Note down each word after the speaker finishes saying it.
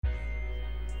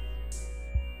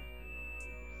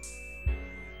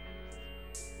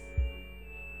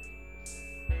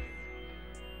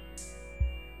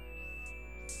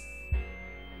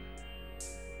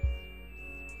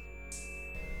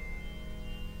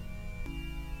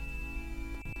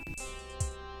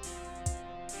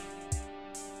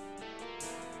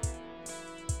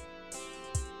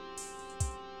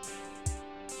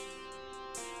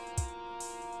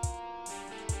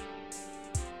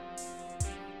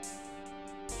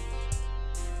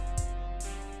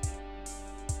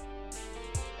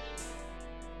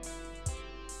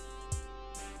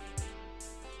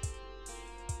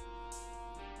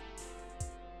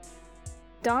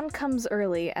Dawn comes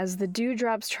early as the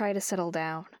dewdrops try to settle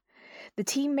down. The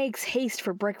team makes haste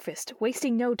for breakfast,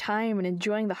 wasting no time in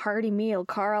enjoying the hearty meal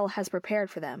Carl has prepared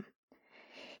for them.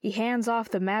 He hands off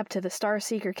the map to the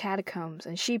Starseeker catacombs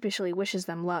and sheepishly wishes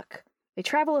them luck. They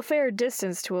travel a fair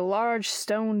distance to a large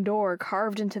stone door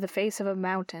carved into the face of a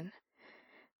mountain.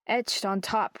 Etched on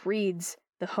top reads,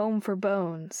 "The Home for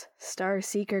Bones,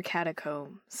 Starseeker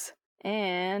Catacombs."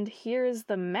 And here's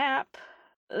the map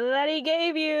that he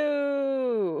gave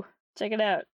you! Check it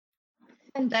out.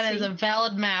 That is a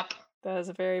valid map. That is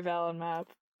a very valid map.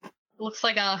 Looks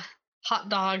like a hot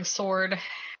dog sword.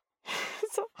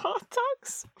 It's a hot dog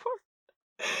sword.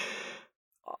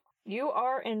 You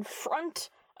are in front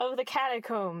of the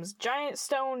catacombs. Giant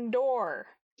stone door.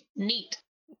 Neat.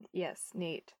 Yes,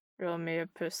 neat. Roll me a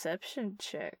perception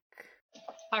check.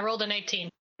 I rolled an 18.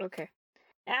 Okay.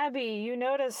 Abby, you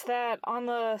notice that on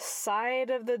the side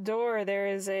of the door there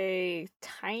is a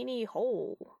tiny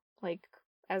hole. Like,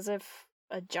 as if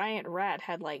a giant rat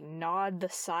had, gnawed the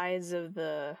sides of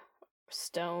the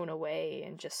stone away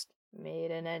and just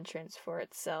made an entrance for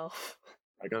itself.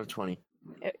 I got a 20.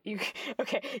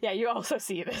 Okay, yeah, you also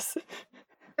see this.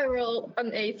 I rolled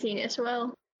an 18 as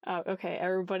well. Oh, okay,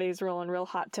 everybody's rolling real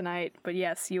hot tonight, but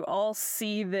yes, you all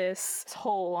see this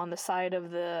hole on the side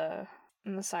of the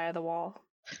wall.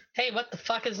 Hey, what the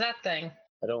fuck is that thing?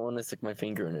 I don't want to stick my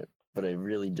finger in it, but I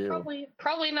really do.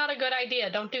 Probably not a good idea.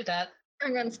 Don't do that.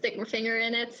 I'm gonna stick my finger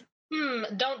in it.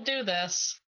 Don't do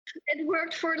this. It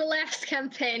worked for the last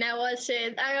campaign I was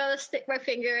in. I'm gonna stick my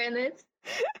finger in it.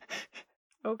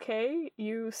 Okay,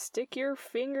 you stick your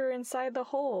finger inside the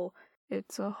hole.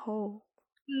 It's a hole.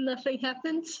 Nothing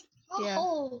happens. Yeah.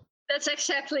 Oh. That's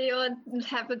exactly what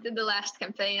happened in the last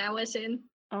campaign I was in.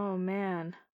 Oh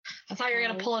man. I thought you were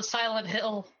gonna pull a Silent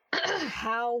Hill.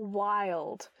 How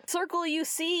wild. Circle you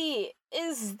see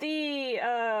is the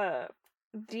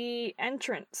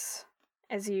entrance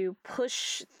as you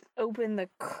push open the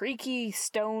creaky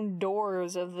stone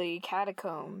doors of the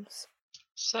catacombs.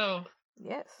 So,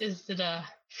 yes. Is it a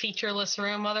featureless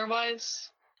room otherwise?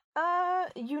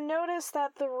 You notice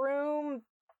that the room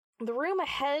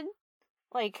ahead,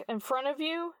 in front of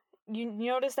you, you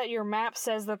notice that your map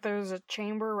says that there's a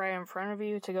chamber right in front of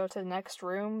you to go to the next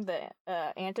room, the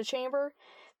antechamber,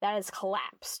 that is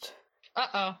collapsed.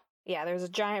 Uh-oh. Yeah, there's a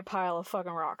giant pile of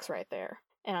fucking rocks right there.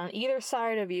 And on either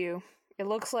side of you, it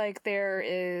looks like there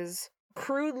is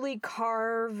crudely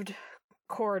carved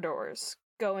corridors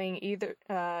going either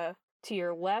to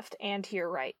your left and to your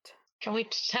right. Can we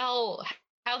tell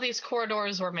how these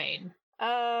corridors were made?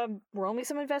 Roll me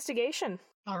some investigation.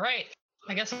 All right.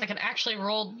 I guess I can actually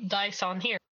roll dice on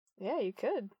here. Yeah, you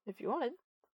could, if you wanted.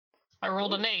 I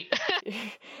rolled an 8.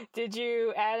 Did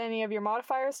you add any of your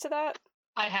modifiers to that?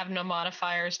 I have no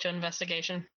modifiers to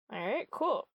investigation. Alright,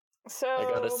 cool. So I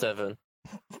got a 7.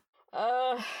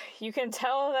 You can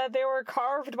tell that they were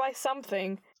carved by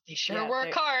something. They sure were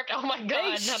carved. Oh my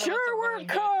god. They sure were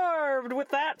carved with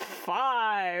that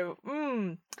 5.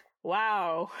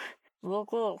 Wow.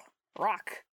 Little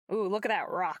rock. Ooh, look at that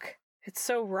rock. It's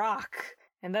so rock.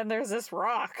 And then there's this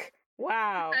rock.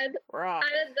 Wow. Rock. I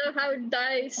don't know how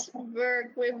dice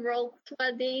work with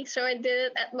Roll20, so I did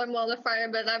it at my modifier,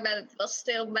 but I bet it was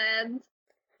still bad.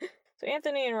 So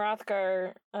Anthony and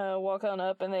Rothgar walk on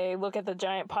up and they look at the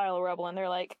giant pile of rubble and they're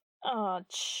like, oh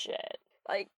shit.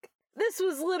 This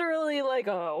was literally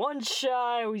a one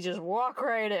shot, we just walk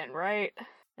right in, right?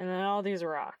 And then all these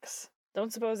rocks.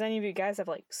 Don't suppose any of you guys have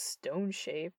stone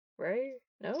shape, right?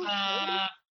 No?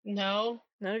 No.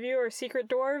 None of you are secret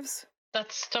dwarves?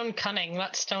 That's stone cunning,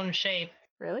 not stone shape.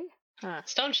 Really? Huh.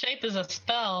 Stone shape is a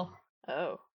spell.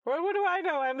 Oh. Well, what do I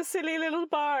know? I'm a silly little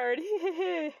bard.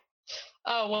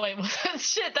 Oh, wait.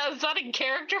 Shit, that was not in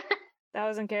character? That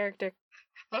was in character.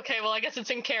 Okay, well, I guess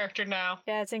it's in character now.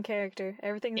 Yeah, it's in character.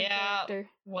 Everything's in character.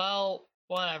 Well,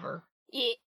 whatever.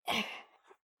 Yeah.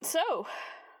 So,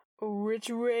 which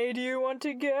way do you want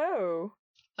to go?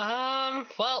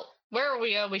 Well, where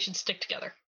we go, we should stick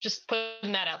together. Just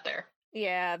putting that out there.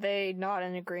 Yeah, they not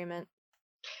in agreement.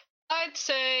 I'd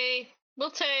say we'll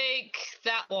take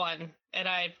that one, and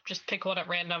I just pick one at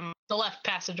random. The left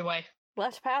passageway.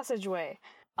 Left passageway.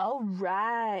 All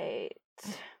right.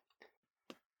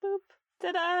 Boop.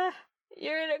 Ta-da!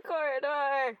 You're in a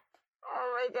corridor.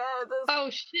 Oh my god. Oh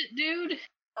shit, dude.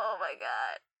 Oh my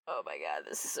god. Oh my god,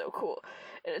 this is so cool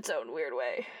in its own weird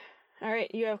way.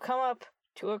 Alright, you have come up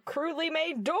to a crudely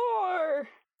made door!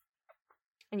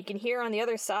 And you can hear on the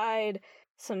other side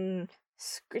some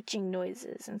scritching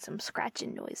noises and some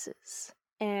scratching noises.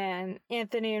 And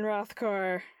Anthony and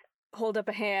Rothgar hold up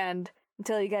a hand and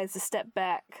tell you guys to step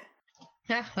back.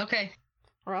 Yeah, okay.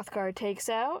 Rothgar takes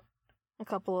out a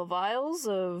couple of vials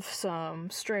of some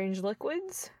strange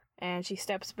liquids, and she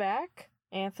steps back.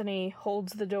 Anthony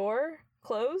holds the door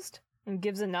closed and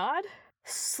gives a nod,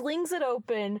 slings it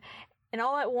open, and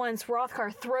all at once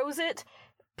Rothgar throws it,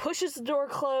 pushes the door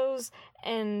closed,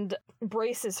 and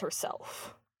braces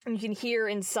herself. And you can hear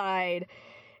inside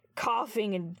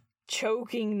coughing and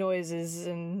choking noises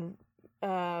and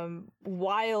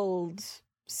wild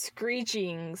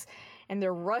screechings, and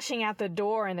they're rushing at the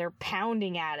door and they're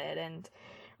pounding at it, and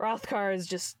Rothgar is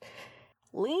just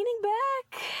leaning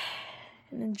back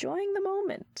and enjoying the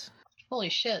moment. Holy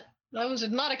shit. I was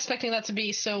not expecting that to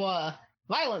be so,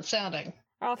 violent sounding.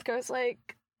 Rothgar's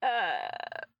like,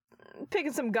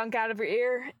 picking some gunk out of your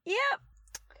ear. Yep.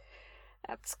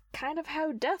 That's kind of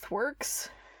how death works.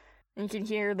 And you can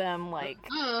hear them, like,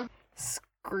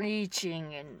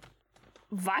 screeching and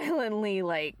violently,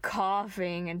 like,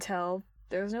 coughing until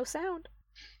there's no sound.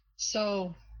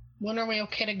 So, when are we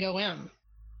okay to go in?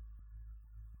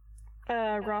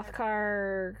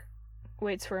 Rothgar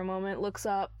waits for a moment, looks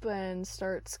up, and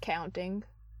starts counting.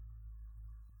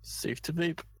 Safe to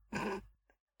vape.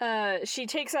 She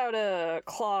takes out a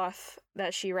cloth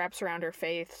that she wraps around her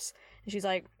face, and she's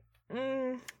like,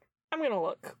 I'm gonna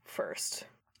look first.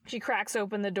 She cracks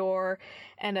open the door,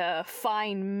 and a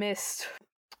fine mist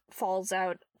falls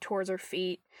out towards her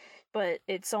feet, but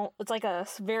it's like a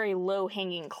very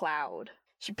low-hanging cloud.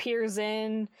 She peers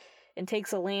in and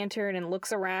takes a lantern and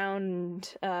looks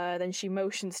around, and then she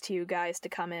motions to you guys to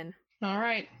come in. All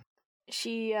right.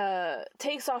 She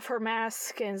takes off her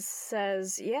mask and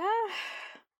says, yeah,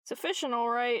 it's efficient, all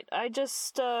right. I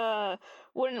just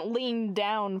wouldn't lean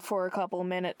down for a couple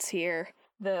minutes here.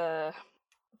 The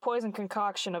poison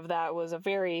concoction of that was a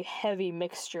very heavy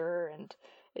mixture, and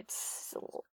it's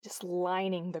just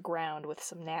lining the ground with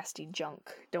some nasty junk.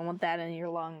 Don't want that in your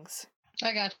lungs.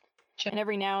 I got you. And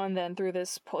every now and then through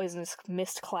this poisonous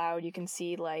mist cloud, you can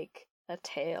see, like, a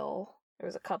tail.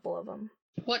 There's a couple of them.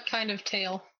 What kind of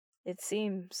tail? It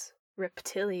seems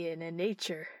reptilian in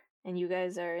nature. And you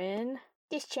guys are in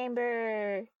this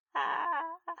chamber.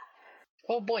 Ah.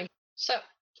 Oh boy. So,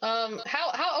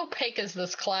 how opaque is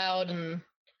this cloud? And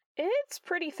It's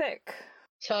pretty thick.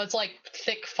 so it's like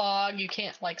thick fog. You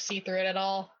can't like see through it at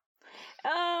all.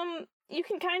 You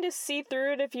can kind of see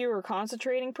through it if you were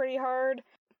concentrating pretty hard.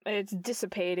 It's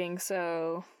dissipating,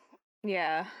 so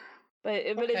yeah. But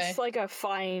it's like a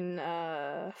fine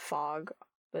fog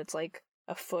that's like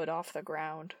a foot off the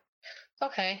ground.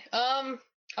 Okay. I'm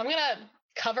gonna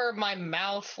cover my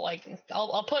mouth. Like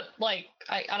I'll put like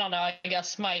I don't know. I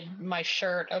guess my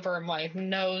shirt over my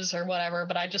nose or whatever.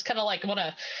 But I just kind of like want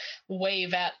to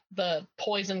wave at the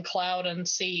poison cloud and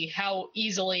see how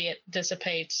easily it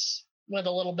dissipates with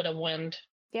a little bit of wind.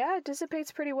 Yeah, it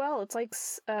dissipates pretty well. It's like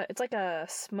a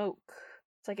smoke.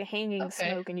 It's like a hanging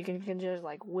smoke, and you can just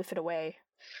like whiff it away.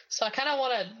 So I kind of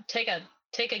want to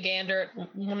take a gander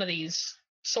at one of these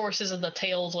sources of the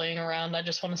tails laying around. I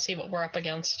just want to see what we're up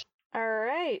against. All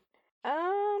right.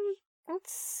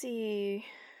 Let's see.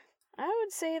 I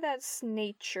would say that's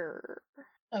nature.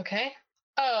 Okay.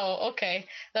 Oh, okay.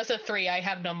 That's a 3. I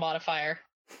have no modifier.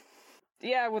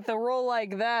 Yeah, with a roll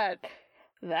like that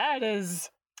is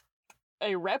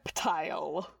a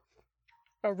reptile.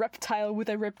 A reptile with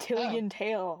a reptilian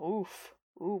tail. Oof.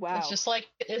 Ooh, wow.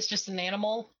 It's just an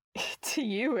animal. To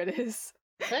you, it is.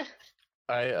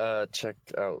 I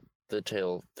checked out the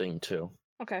tail thing too.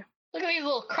 Okay. Look at these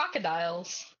little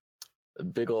crocodiles. A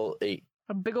big ol' 8.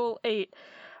 A big ol' 8.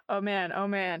 Oh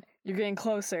man. You're getting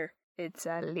closer. It's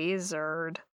a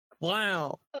lizard.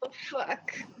 Wow. Oh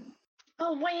fuck.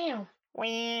 Oh wow.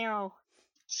 Wow.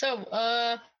 So,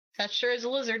 that sure is a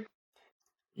lizard.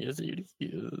 Yes, it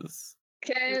is.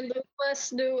 Can Lucas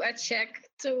do a check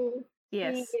to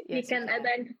Yes. see if we can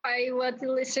identify what the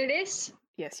lizard is?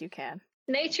 Yes, you can.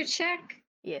 Nature check?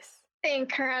 Yes.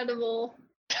 Incredible.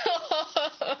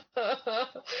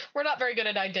 We're not very good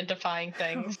at identifying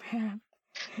things. Oh man.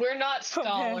 We're not Oh, man.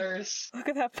 scholars. Look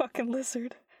at that fucking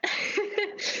lizard.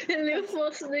 In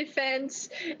Lucas' defense,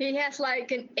 he has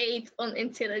like an 8 on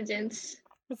intelligence.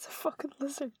 It's a fucking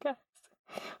lizard, guys.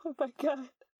 Oh my god.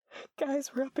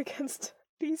 Guys, we're up against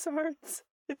lizards.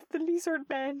 It's the lizard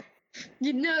man.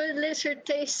 You know the lizard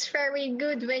tastes very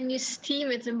good when you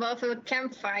steam it above a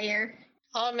campfire.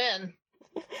 Amen.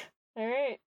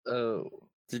 Alright. Oh,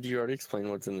 did you already explain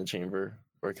what's in the chamber?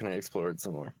 Or can I explore it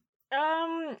some more?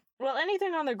 Well,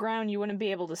 anything on the ground you wouldn't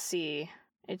be able to see.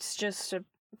 It's just a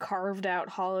carved out,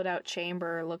 hollowed out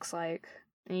chamber, looks like.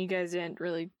 And you guys didn't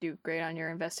really do great on your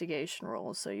investigation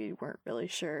rolls, so you weren't really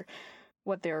sure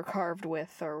what they were carved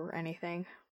with or anything.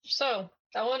 So,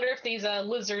 I wonder if these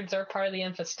lizards are part of the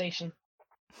infestation.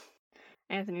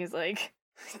 Anthony's like,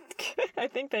 I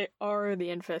think they are the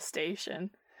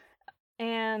infestation.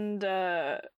 And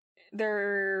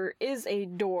there is a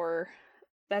door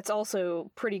that's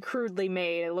also pretty crudely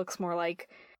made. It looks more like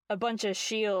a bunch of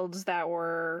shields that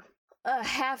were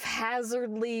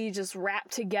haphazardly just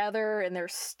wrapped together, and they're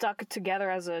stuck together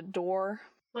as a door.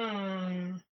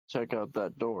 Check out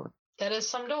that door. That is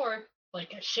some door.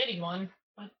 Like a shitty one,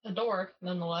 but a door,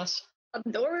 nonetheless. A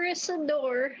door is a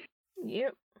door.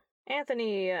 Yep.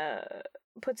 Anthony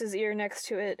puts his ear next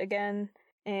to it again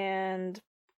and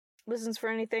listens for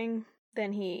anything.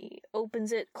 Then he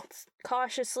opens it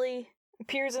cautiously,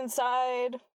 peers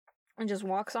inside, and just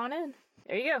walks on in.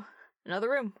 There you go. Another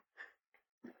room.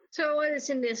 So what is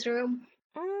in this room?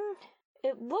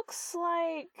 It looks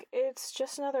like it's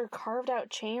just another carved out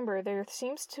chamber. There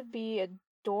seems to be a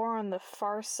door on the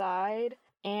far side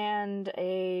and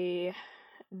a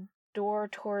door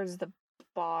towards the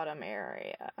bottom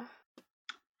area.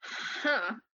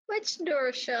 Huh. Which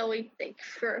door shall we take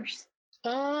first?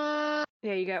 Yeah,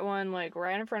 you got one like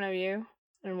right in front of you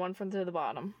and one from to the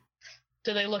bottom.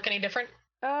 Do they look any different?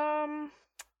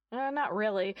 Not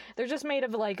really. They're just made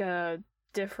of like a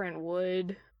different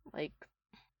wood. Like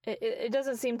it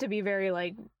doesn't seem to be very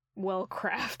like well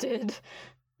crafted.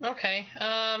 Okay.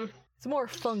 It's more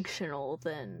functional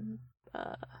than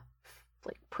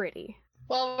like pretty.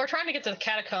 Well, we're trying to get to the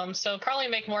catacombs, so it'd probably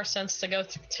make more sense to go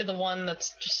to the one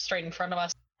that's just straight in front of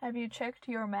us. Have you checked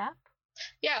your map?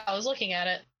 Yeah, I was looking at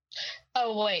it.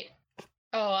 Oh wait.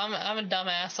 Oh, I'm a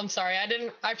dumbass. I'm sorry.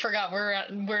 I forgot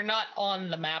we're not on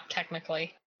the map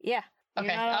technically. Yeah. Okay.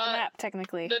 You're not on the map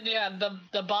technically.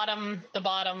 The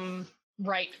bottom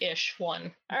right-ish one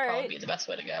would All right. probably be the best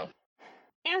way to go.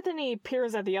 Anthony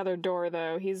peers at the other door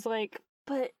though. He's like,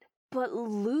 but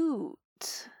loot.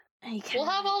 We'll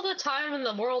have all the time in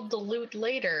the world to loot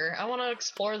later. I want to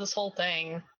explore this whole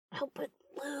thing. Oh, but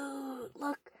loot.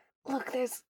 Look,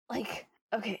 there's like,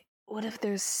 okay, what if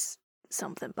there's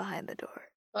something behind the door?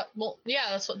 Well, yeah,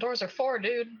 that's what doors are for,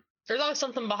 dude. There's always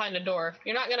something behind a door.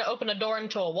 You're not gonna open a door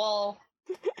into a wall.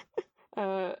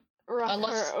 Rothgar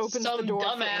Unless opens some the door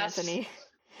dumbass. for Anthony.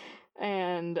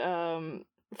 And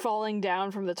falling down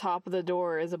from the top of the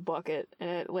door is a bucket, and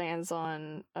it lands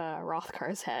on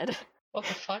Rothgar's head. What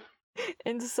the fuck?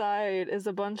 Inside is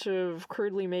a bunch of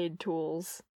crudely made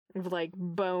tools with like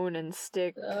bone and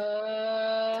stick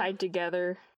tied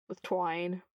together with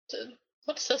twine.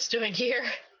 What's this doing here?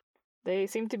 They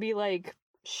seem to be like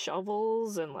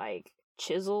shovels and like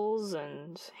chisels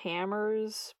and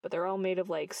hammers, but they're all made of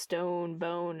like stone,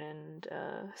 bone, and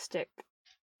stick.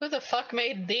 Who the fuck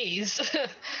made these?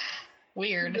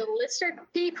 Weird. The lizard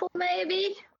people,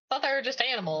 maybe? Thought they were just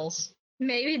animals.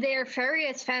 Maybe they are very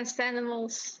advanced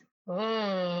animals.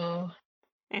 Oh.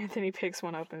 Anthony picks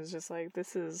one up and is just like,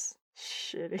 this is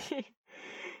shitty.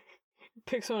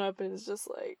 Picks one up and is just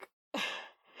like,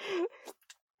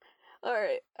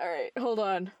 alright, hold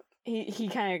on. He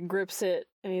kind of grips it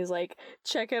and he's like,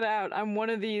 check it out. I'm one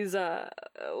of these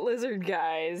lizard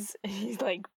guys. And he's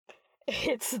like,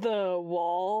 hits the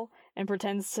wall and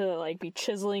pretends to like be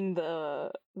chiseling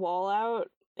the wall out,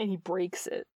 and he breaks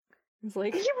it. He's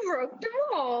like, You broke the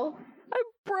wall. I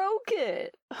broke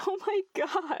it. Oh my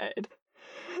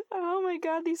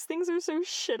god, these things are so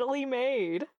shittily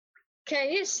made.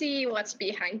 Can you see what's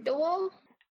behind the wall?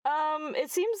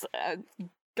 It seems,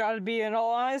 gotta be in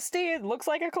all honesty, it looks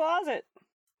like a closet.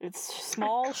 It's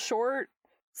small, short,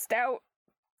 stout.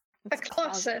 A It's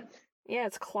closet. Yeah,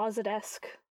 it's closet-esque.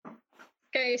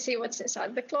 Can you see what's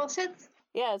inside the closet?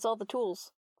 Yeah, it's all the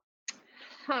tools.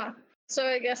 Huh. So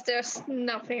I guess there's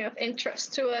nothing of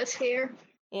interest to us here.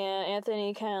 Yeah,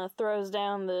 Anthony kind of throws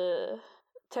down the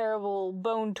terrible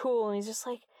bone tool and he's just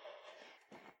like,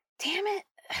 damn it,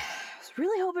 I was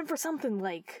really hoping for something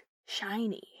like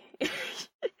shiny.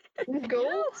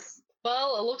 Gold?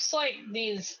 Well, it looks like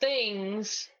these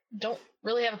things don't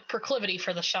really have a proclivity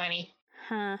for the shiny.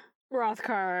 Huh.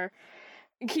 Rothgar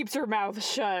keeps her mouth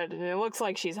shut and it looks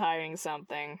like she's hiding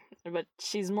something, but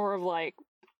she's more of like,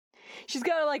 she's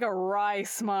got like a wry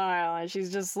smile and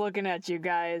she's just looking at you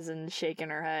guys and shaking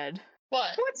her head.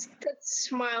 What? What's that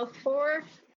smile for?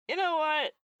 You know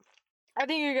what? I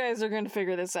think you guys are going to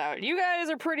figure this out. You guys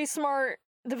are pretty smart,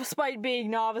 despite being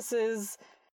novices.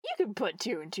 You can put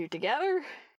two and two together.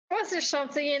 Was there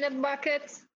something in a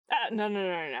bucket?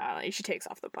 No. She takes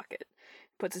off the bucket,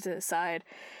 puts it to the side.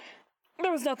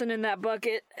 There was nothing in that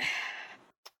bucket.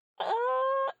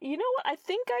 You know what? I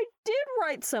think I did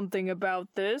write something about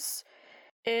this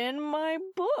in my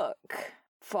book,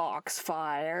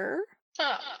 Foxfire.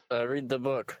 Read the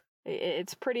book.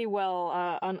 It's pretty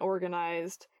well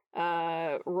unorganized.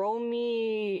 Roll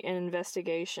me an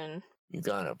investigation. You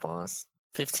got it, boss.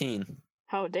 15.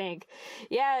 Oh, dang.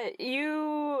 Yeah,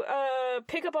 you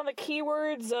pick up on the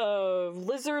keywords of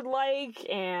lizard-like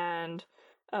and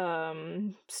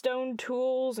stone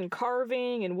tools and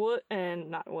carving and wood, and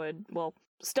not wood, well,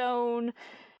 stone,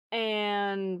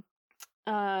 and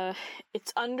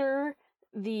it's under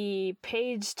the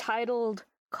page titled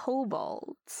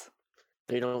Kobolds.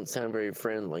 They don't sound very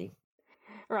friendly.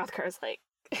 Rothkar's like,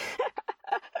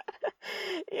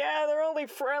 yeah, they're only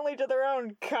friendly to their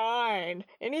own kind,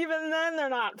 and even then they're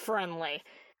not friendly.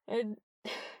 They're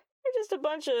just a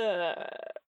bunch of,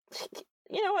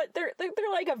 you know what? They're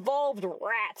like evolved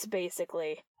rats,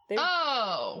 basically.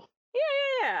 Oh,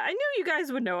 Yeah. I knew you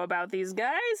guys would know about these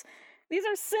guys. These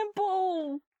are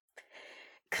simple,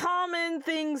 common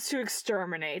things to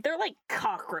exterminate. They're like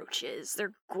cockroaches.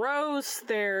 They're gross.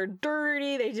 They're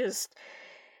dirty. They just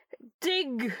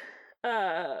dig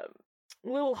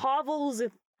little hovels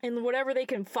in whatever they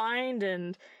can find,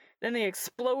 and then they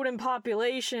explode in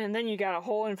population, and then you got a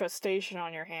whole infestation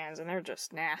on your hands, and they're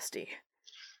just nasty.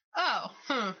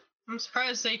 I'm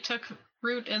surprised they took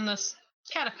root in this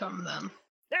catacomb then.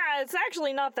 Yeah, it's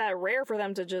actually not that rare for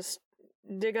them to just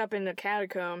dig up in the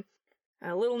catacomb.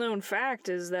 A little known fact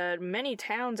is that many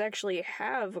towns actually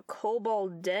have a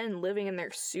kobold den living in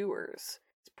their sewers.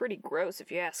 It's pretty gross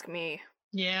if you ask me.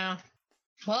 Yeah.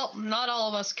 Well, not all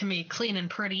of us can be clean and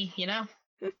pretty, you know?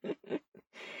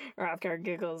 Rothgar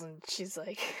giggles and she's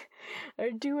like, I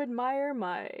do admire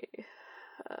my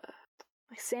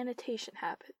sanitation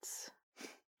habits.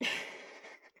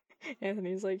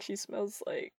 Anthony's like, she smells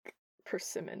like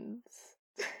persimmons.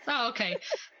 Oh, okay.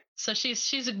 So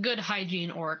she's a good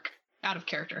hygiene orc. Out of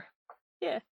character.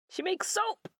 Yeah, she makes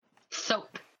soap.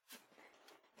 Soap.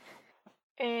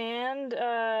 And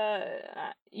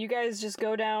you guys just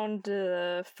go down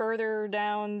to further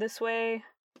down this way,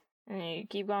 and you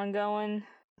keep on going,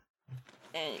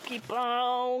 and you keep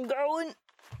on going.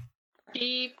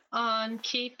 Keep on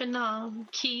keeping on,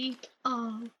 keep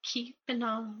on keeping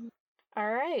on.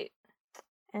 All right,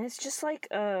 and it's just like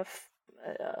a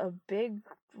big,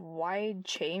 wide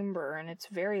chamber, and it's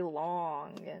very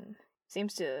long, and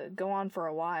seems to go on for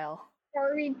a while.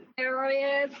 Are we there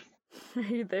yet? Are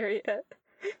you there yet?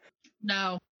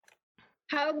 No.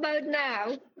 How about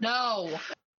now? No.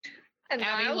 And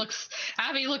Abby now?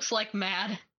 looks like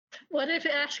mad. What if I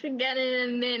ask again in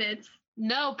a minute?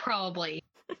 No, probably.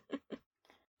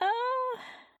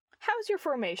 How's your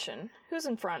formation? Who's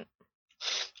in front?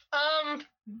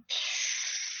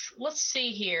 Let's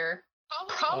see here.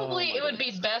 Probably it would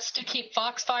be best to keep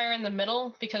Foxfire in the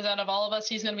middle, because out of all of us,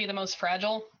 he's going to be the most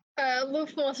fragile.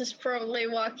 Lufmos is probably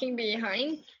walking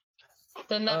behind.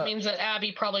 Then that means that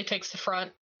Abby probably takes the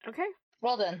front. Okay.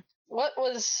 Well then, what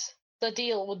was the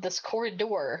deal with this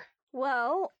corridor?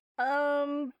 Well,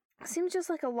 seems just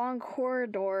like a long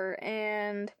corridor,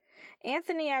 and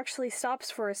Anthony actually stops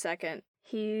for a second.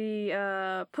 He,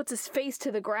 puts his face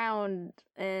to the ground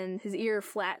and his ear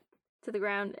flat to the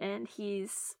ground, and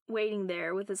he's waiting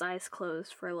there with his eyes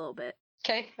closed for a little bit.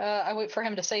 Okay, I wait for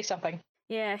him to say something.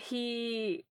 Yeah,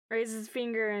 he raises his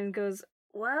finger and goes,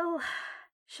 well,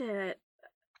 shit.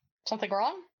 Something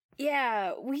wrong?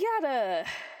 Yeah, we got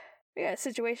a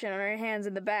situation on our hands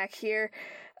in the back here.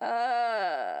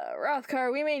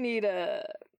 Rothkar, we may need to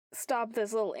stop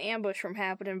this little ambush from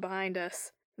happening behind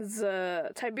us.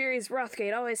 Tiberius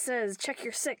Rothgate always says, check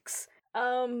your six.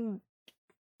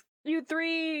 You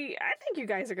three, I think you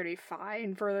guys are gonna be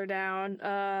fine further down.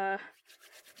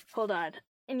 Hold on.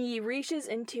 And he reaches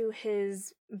into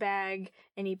his bag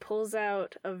and he pulls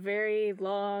out a very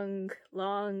long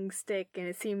stick, and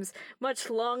it seems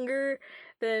much longer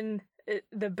than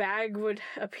the bag would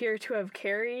appear to have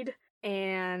carried.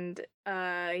 And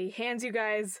he hands you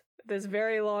guys this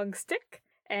very long stick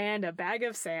and a bag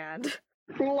of sand.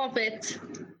 Love it.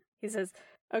 He says,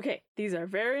 okay, these are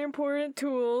very important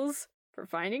tools for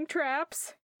finding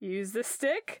traps. Use this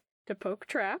stick to poke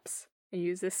traps, and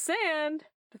use this sand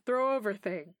to throw over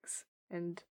things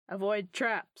and avoid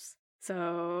traps.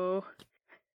 So,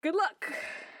 good luck!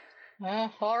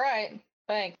 Alright,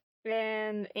 thanks.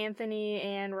 And Anthony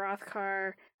and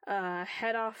Rothkar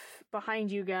head off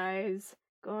behind you guys,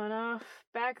 going off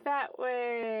back that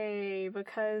way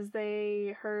because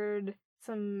they heard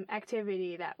some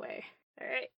activity that way.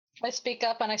 Alright. I speak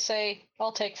up and I say,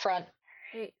 I'll take front.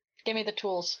 Alright. Give me the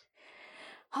tools.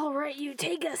 Alright, you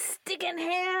take a stick in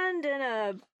hand and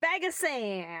a bag of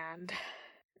sand.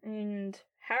 And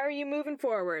how are you moving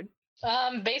forward?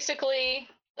 Basically,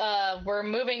 we're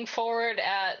moving forward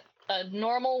at a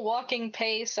normal walking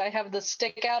pace. I have the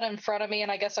stick out in front of me,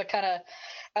 and I guess I kind of,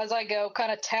 as I go,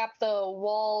 kind of tap the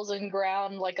walls and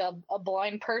ground like a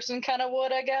blind person kind of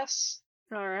would, I guess.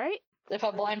 All right. If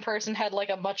a blind person had like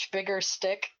a much bigger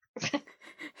stick.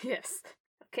 Yes.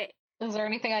 Okay. Is there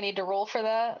anything I need to roll for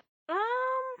that?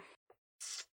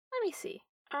 Let me see.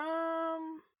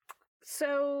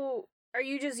 So are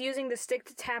you just using the stick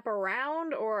to tap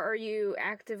around, or are you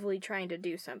actively trying to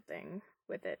do something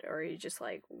with it, or are you just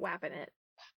like whapping it?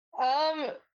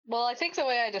 Well, I think the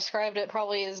way I described it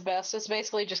probably is best. It's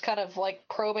basically just kind of like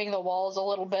probing the walls a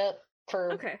little bit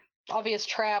for Okay. obvious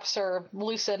traps or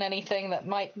loosen anything that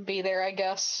might be there, I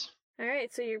guess. All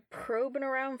right, so you're probing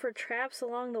around for traps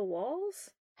along the walls?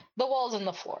 The walls and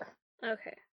the floor.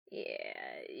 Okay.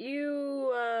 Yeah, you,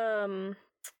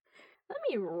 let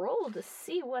me roll to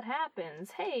see what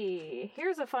happens. Hey,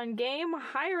 here's a fun game.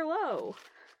 High or low?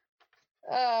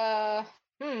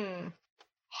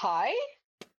 High?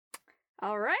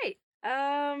 All right.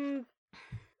 Yeah,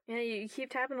 you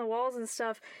keep tapping the walls and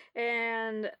stuff,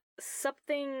 and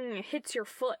something hits your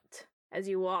foot as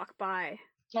you walk by.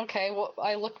 Okay, well,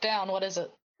 I look down. What is it?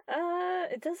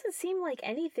 It doesn't seem like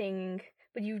anything,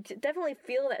 but you definitely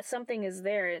feel that something is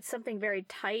there. It's something very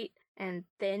tight and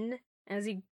thin. As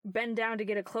you bend down to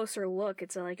get a closer look,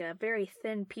 it's like a very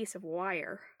thin piece of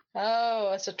wire.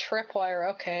 Oh, it's a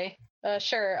tripwire. Okay.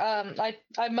 Sure.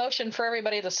 I motion for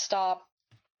everybody to stop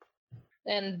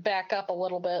and back up a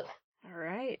little bit. All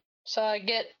right. So I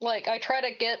try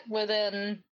to get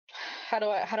within. How do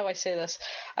I say this?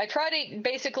 I try to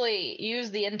basically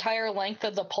use the entire length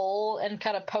of the pole and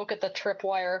kind of poke at the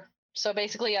tripwire. So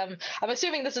basically, I'm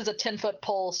assuming this is a 10-foot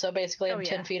pole. So basically, I'm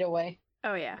 10 feet away.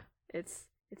 Oh yeah, it's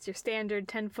your standard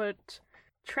 10-foot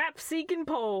trap-seeking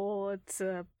pole. It's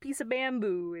a piece of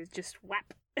bamboo. It's just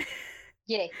whap.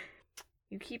 Yay!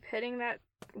 You keep hitting that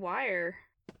wire.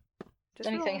 Just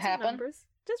anything happen?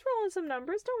 Just rolling some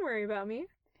numbers. Don't worry about me.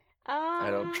 I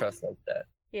don't trust like that.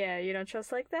 Yeah, you don't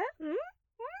trust like that?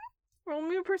 Roll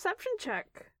me a perception check.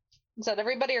 Is that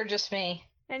everybody or just me?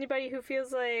 Anybody who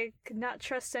feels like not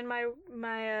trusting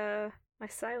my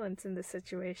silence in this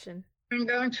situation. I'm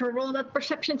going to roll that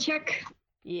perception check.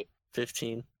 Yeah.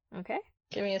 15. Okay.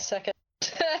 Give me a second.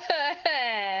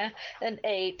 An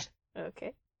 8.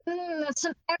 Okay. That's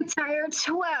an entire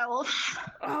 12.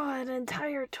 Oh, an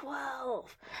entire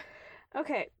 12.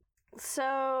 Okay.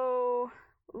 So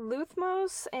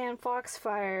Luthmos and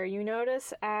Foxfire, you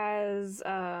notice as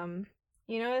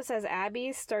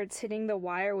Abby starts hitting the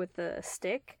wire with the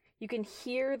stick, you can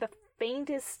hear the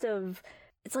faintest of,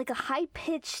 it's like a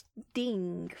high-pitched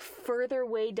ding further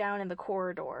way down in the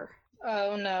corridor.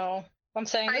 Oh no. I'm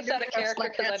saying this out of character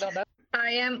because I don't know.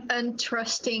 I am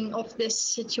untrusting of this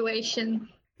situation.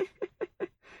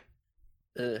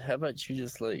 How about you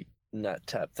just not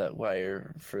tap that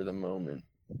wire for the moment?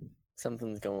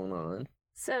 Something's going on.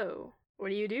 So, what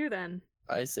do you do then?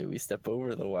 I say we step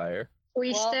over the wire.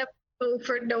 We step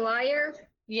over the wire.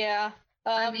 Yeah.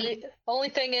 The only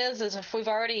thing is if we've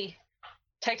already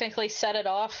technically set it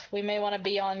off, we may want to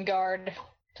be on guard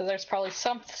because there's probably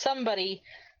somebody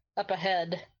up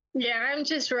ahead. Yeah, I'm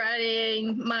just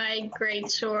readying my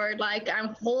greatsword. Like,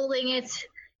 I'm holding it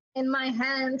in my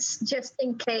hands just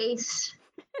in case.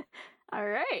 All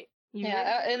right.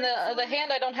 Yeah, in the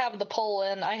hand I don't have the pole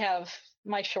in. I have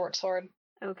my short sword.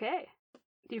 Okay.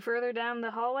 Do you further down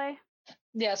the hallway?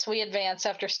 Yes, we advance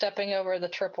after stepping over the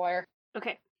tripwire.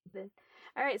 Okay.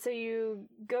 All right, so you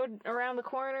go around the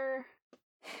corner.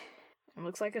 It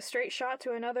looks like a straight shot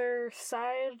to another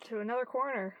side, to another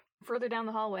corner, further down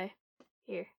the hallway.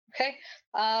 Here. Okay.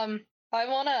 I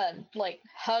want to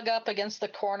hug up against the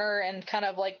corner and kind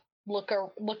of look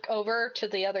over to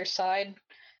the other side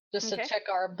just to check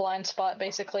our blind spot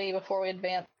basically before we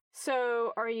advance.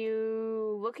 So, are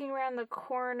you looking around the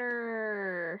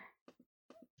corner?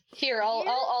 Here,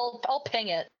 I'll ping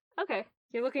it. Okay.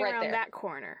 You're looking right around there. that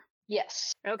corner.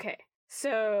 Yes. Okay.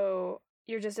 So,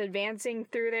 you're just advancing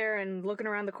through there and looking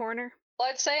around the corner? Well,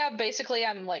 I'd say I'm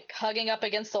hugging up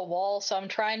against the wall, so I'm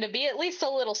trying to be at least a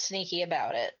little sneaky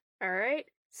about it. All right.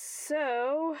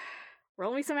 So,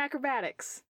 roll me some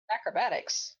acrobatics.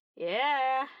 Acrobatics?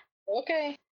 Yeah.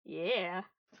 Okay. Yeah.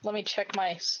 Let me check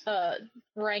my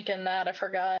rank in that. I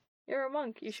forgot. You're a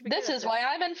monk. You should be. This is why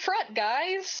I'm in front,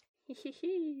 guys.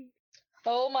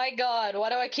 Oh my god! Why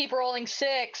do I keep rolling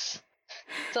 6?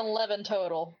 It's 11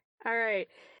 total. All right.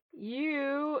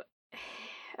 You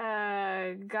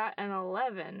got an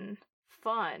 11.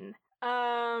 Fun.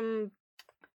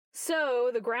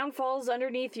 So the ground falls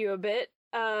underneath you a bit.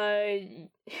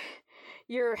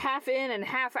 You're half in and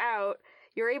half out.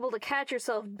 You're able to catch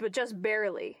yourself, but just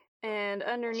barely. and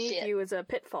underneath Shit. you is a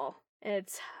pitfall.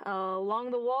 It's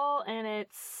along the wall, and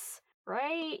it's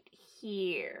right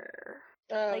here.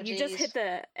 Oh, Like you just jeez. hit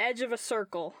the edge of a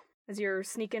circle as you're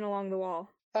sneaking along the wall.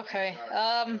 Okay.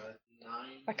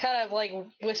 I kind of like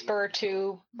whisper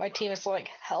to my team, it's like,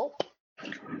 help.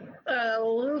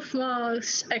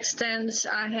 Lufmos extends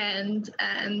a hand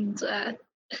and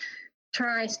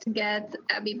tries to get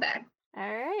Abby back. All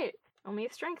right, only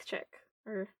a strength check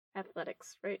or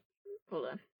athletics, right? Hold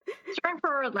on. Strength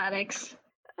for athletics.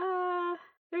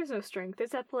 There's no strength.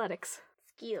 It's athletics.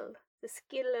 Skill. The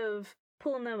skill of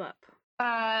pulling them up.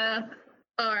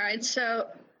 Alright, so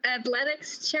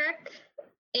athletics check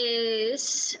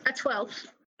is a 12.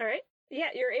 All right. Yeah,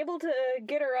 you're able to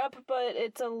get her up, but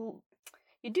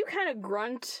you do kind of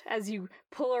grunt as you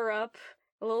pull her up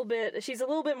a little bit. She's a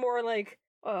little bit more like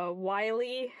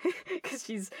wily because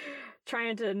she's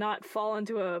trying to not fall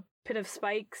into a pit of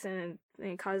spikes, and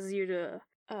it causes you to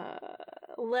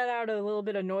let out a little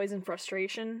bit of noise and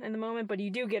frustration in the moment, but you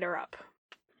do get her up.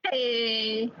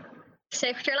 Hey,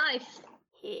 saved your life.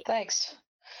 Thanks.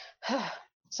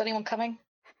 Is anyone coming?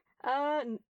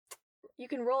 You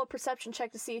can roll a perception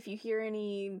check to see if you hear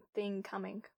anything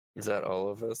coming. Is that all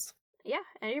of us? Yeah,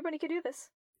 anybody could do this.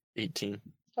 18.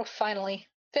 Oh, finally.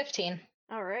 15.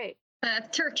 All right.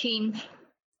 13.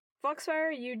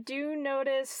 Foxfire, you do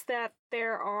notice that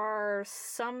there are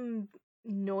some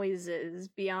noises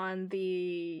beyond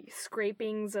the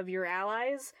scrapings of your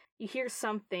allies. You hear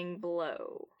something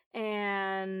below.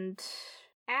 And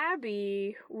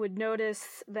Abby would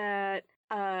notice that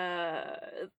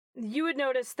you would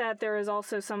notice that there is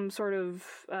also some sort of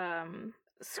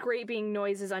scraping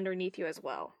noises underneath you as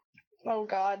well. Oh,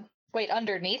 God. Wait,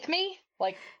 underneath me?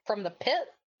 Like, from the pit?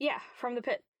 Yeah, from the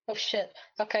pit. Oh, shit.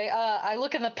 Okay, I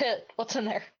look in the pit. What's in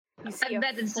there? You see I a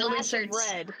bet it's the flash of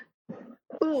lizards. red.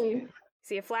 Ooh. You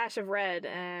see a flash of red,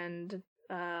 and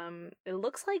it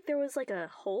looks like there was like a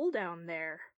hole down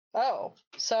there. Oh,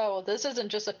 so this isn't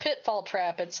just a pitfall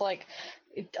trap. It's like,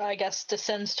 I guess,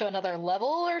 descends to another level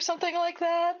or something like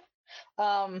that?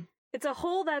 It's a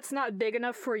hole that's not big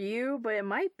enough for you, but it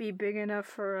might be big enough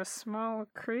for a small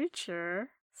creature.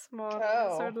 Small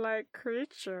Oh. lizard-like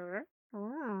creature.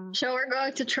 Mm. So we're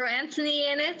going to throw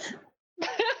Anthony in it?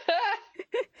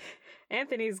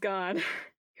 Anthony's gone.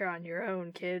 You're on your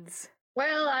own, kids.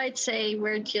 Well, I'd say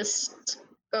we're just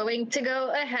going to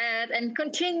go ahead and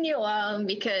continue on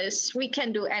because we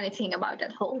can't do anything about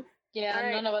that hole. Yeah, All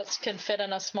right. none of us can fit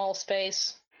in a small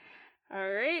space.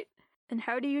 Alright. And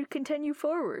how do you continue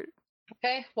forward?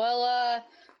 Okay, well,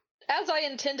 as I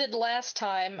intended last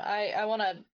time, I want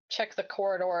to check the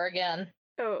corridor again.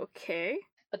 Okay.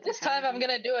 But this time I'm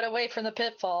going to do it away from the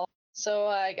pitfall. So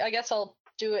I guess I'll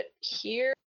do it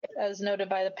here, as noted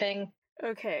by the ping.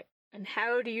 Okay. And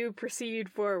how do you proceed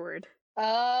forward?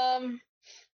 Well,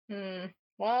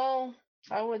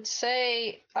 I would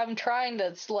say I'm trying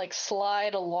to, like,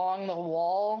 slide along the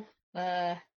wall.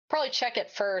 Probably check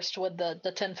it first with the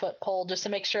 10-foot pole just to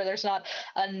make sure there's not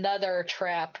another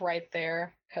trap right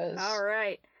there.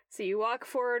 Alright. So you walk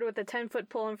forward with the 10-foot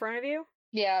pole in front of you?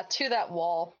 Yeah, to that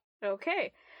wall.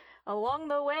 Okay. Along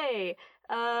the way,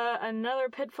 another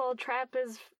pitfall trap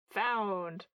is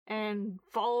found and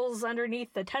falls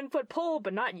underneath the 10-foot pole,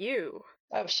 but not you.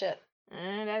 Oh, shit.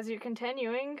 And as you're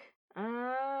continuing,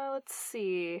 let's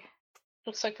see.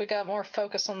 Looks like we got more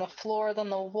focus on the floor than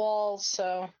the walls,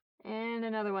 so... And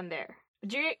another one there.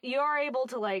 But you are able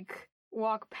to, like,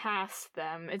 walk past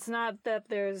them. It's not that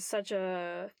there's such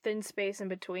a thin space in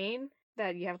between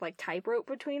that you have, like, tight rope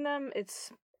between them.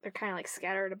 They're kind of, like,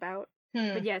 scattered about.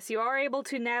 But yes, you are able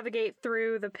to navigate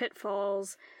through the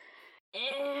pitfalls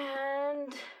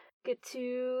and get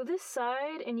to this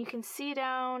side, and you can see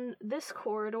down this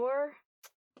corridor.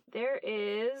 There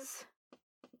is...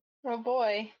 Oh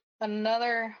boy.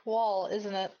 Another wall,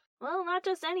 isn't it? Well, not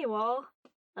just any wall.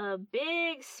 A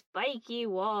big spiky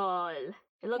wall.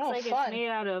 It looks like fun. it's made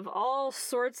out of all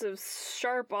sorts of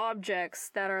sharp objects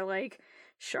that are like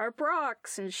sharp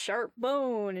rocks and sharp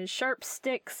bone and sharp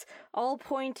sticks, all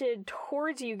pointed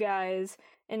towards you guys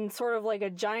in sort of like a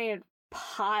giant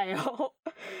pile.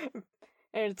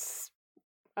 It's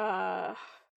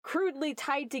crudely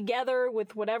tied together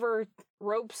with whatever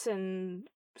ropes and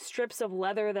strips of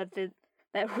leather that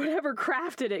whatever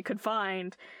crafted it could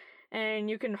find. And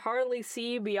you can hardly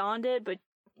see beyond it, but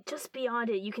just beyond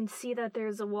it, you can see that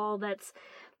there's a wall that's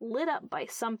lit up by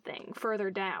something further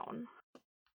down.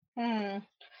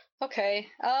 Okay.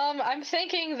 I'm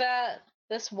thinking that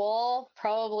this wall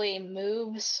probably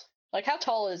moves. Like, how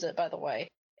tall is it, by the way?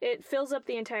 It fills up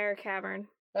the entire cavern.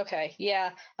 Okay,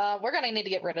 yeah. We're gonna need to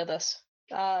get rid of this.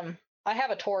 I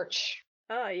have a torch.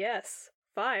 Ah, yes.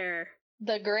 fire.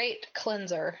 The Great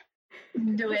Cleanser.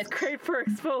 Do It's it. great for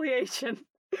exfoliation.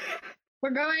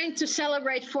 We're going to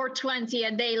celebrate 420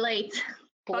 a day late.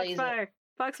 Blaze it. Foxfire.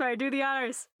 Foxfire, do the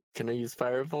honors. Can I use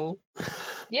Firebolt?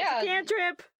 Yeah,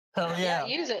 Cantrip. Hell yeah,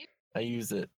 yeah. use it. I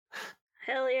use it.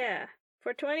 Hell yeah.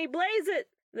 420, blaze it!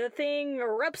 The thing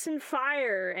erupts in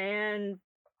fire, and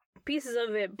pieces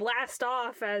of it blast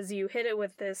off as you hit it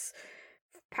with this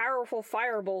powerful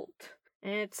firebolt.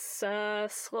 And it's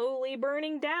slowly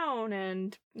burning down,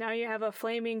 and now you have a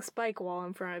flaming spike wall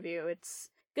in front of you. It's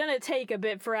gonna take a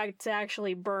bit for it to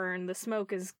actually burn. The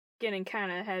smoke is getting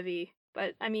kind of heavy,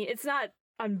 but I mean, it's not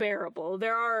unbearable.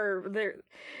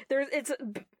 It's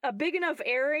a big enough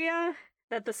area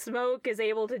that the smoke is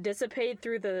able to dissipate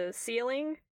through the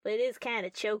ceiling, but it is kind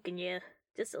of choking you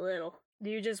just a little. Do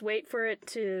you just wait for it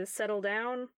to settle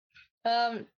down?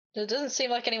 It doesn't seem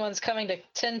like anyone's coming to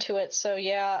tend to it, so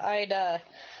yeah, I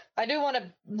do want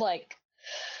to, like,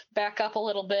 back up a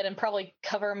little bit and probably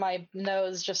cover my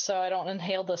nose just so I don't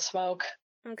inhale the smoke.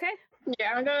 Okay.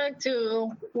 Yeah, I'm going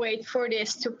to wait for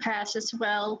this to pass as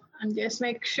well and just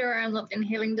make sure I'm not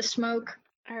inhaling the smoke.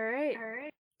 All right.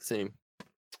 Same.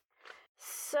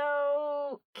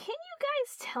 So, can you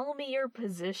guys tell me your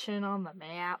position on the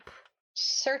map?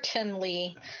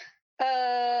 Certainly.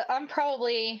 I'm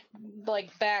probably,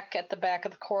 like, back at the back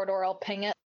of the corridor. I'll ping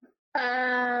it.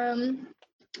 I'm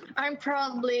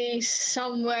probably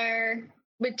somewhere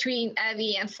between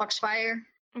Abby and Foxfire.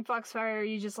 And Foxfire, are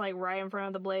you just like right in front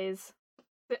of the blaze?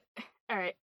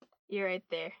 Alright, you're right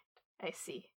there. I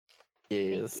see.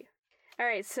 Yes. Thank you.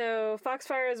 Alright, so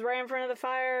Foxfire is right in front of the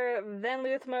fire, then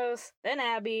Luthmos, then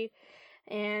Abby,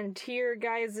 and to your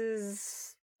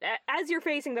guys's... As you're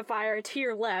facing the fire, to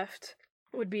your left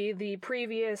would be the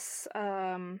previous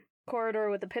corridor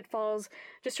with the pitfalls,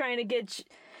 just trying to get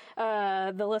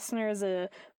the listeners a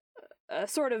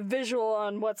sort of visual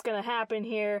on what's going to happen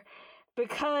here.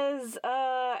 Because,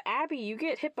 Abby, you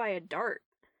get hit by a dart.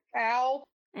 Ow.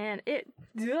 And it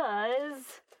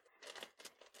does...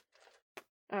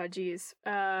 Oh, geez.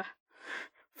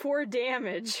 4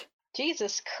 damage.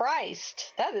 Jesus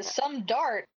Christ. That is some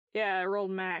dart. Yeah, I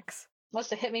rolled max. Must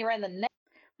have hit me right in the neck.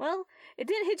 Well, it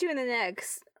didn't hit you in the neck.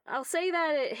 I'll say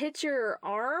that it hit your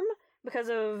arm because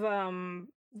of,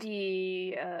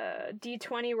 the,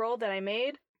 D20 roll that I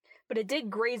made. But it did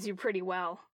graze you pretty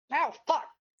well. Ow, fuck.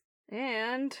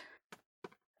 And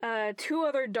 2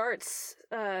 other darts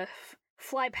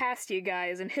fly past you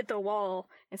guys and hit the wall.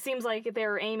 It seems like they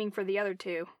were aiming for the other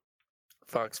 2.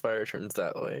 Foxfire turns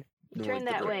that way. Turn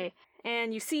that way.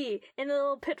 And you see, in the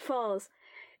little pitfalls,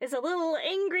 is a little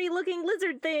angry-looking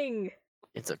lizard thing.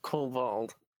 It's a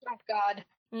kobold. Oh, God.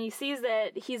 And he sees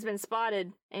that he's been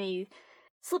spotted, and he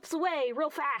slips away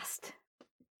real fast.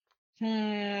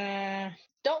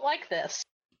 Don't like this.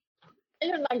 I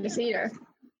don't like this either.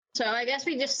 So I guess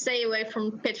we just stay away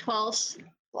from pitfalls.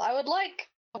 Well, I would like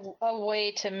a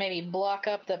way to maybe block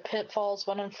up the pitfalls,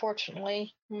 but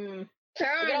unfortunately, we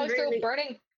can always throw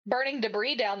burning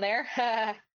debris down there.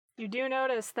 You do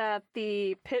notice that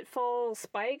the pitfall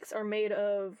spikes are made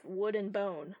of wood and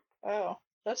bone. Oh,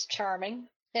 that's charming.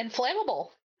 And flammable.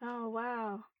 Oh,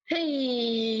 wow.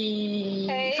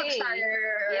 Hey,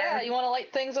 Foxfire. Yeah, you want to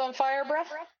light things on fire, bruh?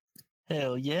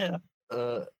 Hell yeah.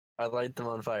 I light them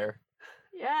on fire.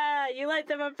 Yeah, you light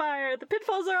them on fire. The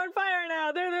pitfalls are on fire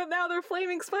now. They're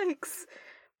flaming spikes.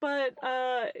 But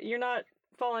you're not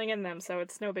falling in them, so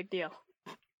it's no big deal.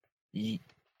 Yeet.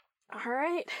 All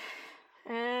right.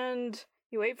 And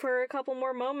you wait for a couple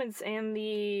more moments, and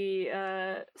the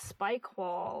spike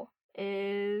wall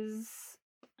is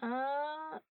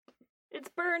it's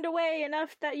burned away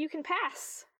enough that you can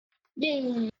pass.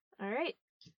 Yay. All right.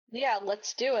 Yeah,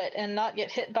 let's do it and not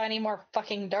get hit by any more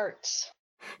fucking darts.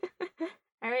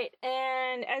 All right,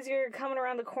 and as you're coming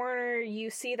around the corner, you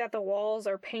see that the walls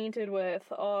are painted with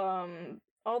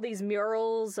all these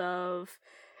murals of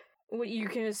what you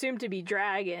can assume to be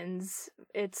dragons.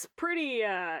 It's pretty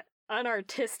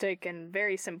unartistic and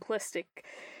very simplistic,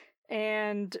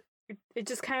 and it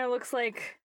just kind of looks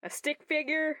like a stick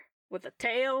figure with a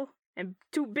tail and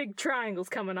 2 big triangles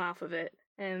coming off of it.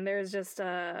 And there's just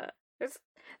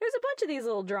there's a bunch of these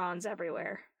little drawings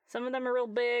everywhere. Some of them are real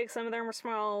big, some of them are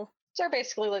small. So they're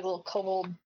basically like little kobold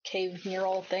cave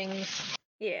mural things.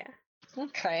 Yeah.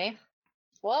 Okay.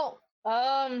 Well,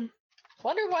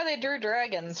 wonder why they drew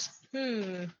dragons.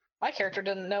 My character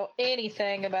didn't know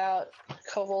anything about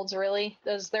kobolds, really.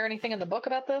 Is there anything in the book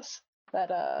about this that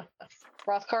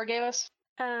Rothkar gave us?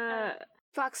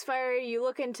 Foxfire, you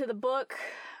look into the book.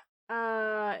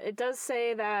 It does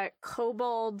say that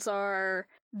kobolds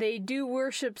they do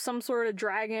worship some sort of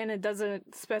dragon. It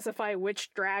doesn't specify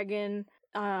which dragon.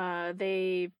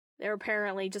 They're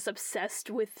apparently just obsessed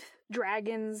with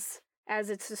dragons as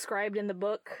it's described in the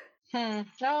book. Oh,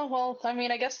 well, I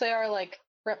mean, I guess they are, like,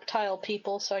 reptile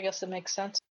people, so I guess it makes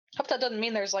sense. Hope that doesn't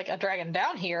mean there's, like, a dragon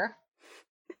down here.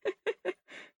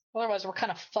 Otherwise, we're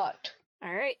kind of fucked.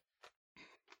 Alright.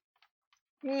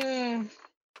 I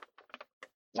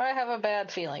have a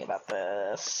bad feeling about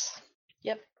this.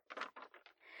 Yep.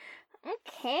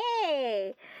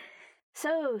 Okay.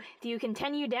 So, do you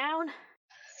continue down?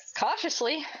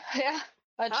 Cautiously, yeah.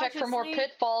 I check for more Cautiously?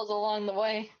 pitfalls along the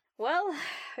way. Well,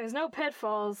 there's no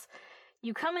pitfalls.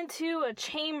 You come into a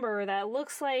chamber that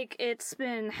looks like it's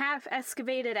been half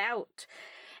excavated out.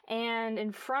 And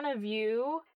in front of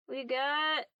you, we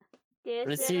got this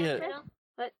Let's see little it. friend.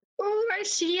 What? Oh, I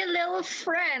see a little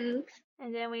friend.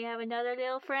 And then we have another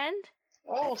little friend.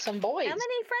 Oh, some boys. How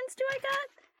many friends do I got?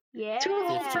 Yeah. 2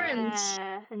 little friends.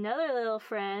 Another little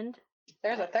friend.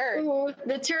 There's a third. Oh,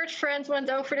 the 3rd friend went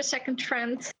over the 2nd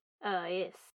friend. Oh,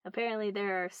 yes. Apparently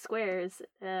there are squares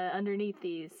underneath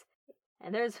these.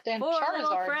 And there's Then 4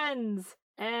 little Charizard. friends.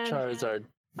 And Charizard.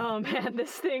 oh man, this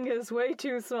thing is way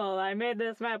too small. I made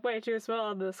this map way too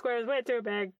small. The square is way too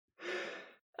big.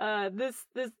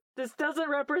 This doesn't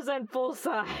represent full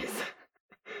size.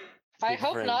 I Big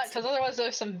hope not, friends. because otherwise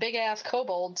there's some big-ass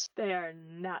kobolds. They are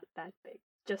not that big,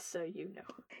 just so you know.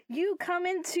 You come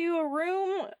into a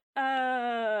room,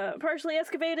 partially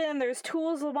excavated, and there's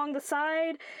tools along the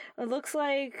side. It looks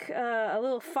like a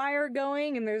little fire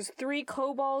going, and there's 3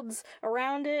 kobolds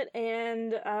around it,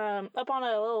 and up on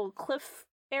a little cliff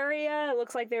area, it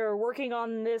looks like they were working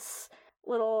on this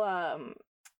little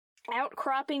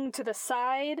outcropping to the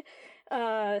side.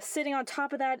 Sitting on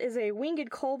top of that is a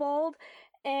winged kobold.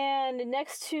 And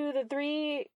next to the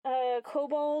 3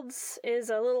 kobolds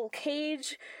is a little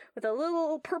cage with a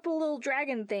little purple little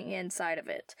dragon thing inside of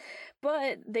it.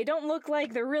 But they don't look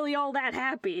like they're really all that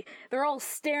happy. They're all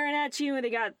staring at you and they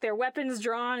got their weapons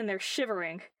drawn and they're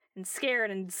shivering and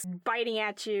scared and biting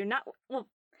at you.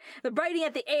 They're biting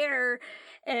at the air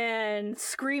and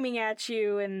screaming at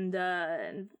you and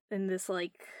in this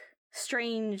like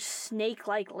strange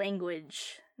snake-like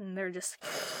language. And they're just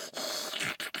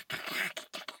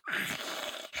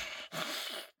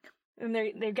and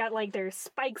they've got like their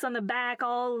spikes on the back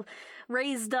all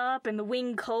raised up, and the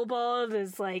winged kobold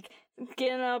is like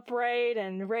getting upright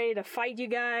and ready to fight you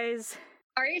guys.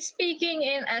 Are you speaking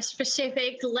in a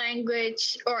specific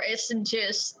language, or is it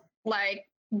just like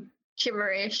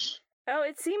gibberish? Oh,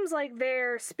 it seems like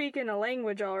they're speaking a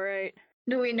language all right.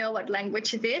 Do we know what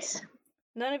language it is?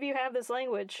 None of you have this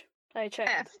language. I checked.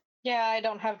 F. Yeah, I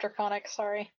don't have Draconic,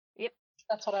 sorry. Yep.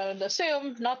 That's what I would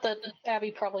assume. Not that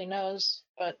Abby probably knows,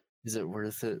 but... Is it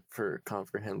worth it for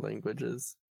comprehend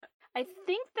languages? I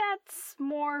think that's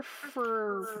more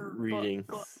for Reading.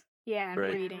 books. Yeah,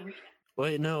 Right. reading.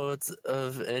 Wait, no, it's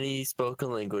of any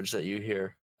spoken language that you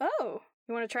hear. Oh,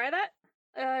 you want to try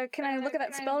that? Can I look at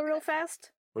that spell real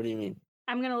fast? What do you mean?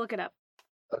 I'm gonna look it up.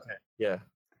 Okay. Yeah.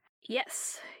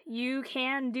 Yes, you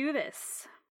can do this.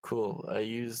 Cool. I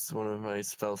use one of my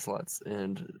spell slots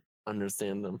and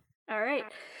understand them. All right.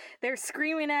 They're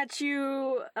screaming at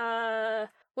you,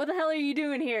 what the hell are you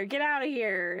doing here? Get out of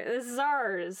here. This is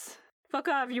ours. Fuck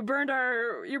off. You burned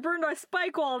our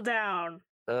spike wall down.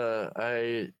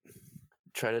 I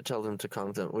try to tell them to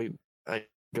calm down. I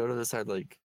go to the side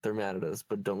like they're mad at us,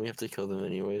 but don't we have to kill them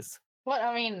anyways? What,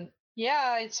 I mean,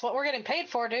 yeah, it's what we're getting paid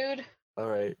for, dude.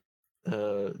 Alright.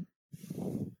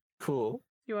 Cool.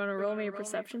 You want to roll me a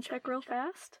perception check real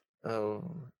fast? Oh,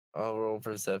 I'll roll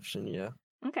perception, yeah.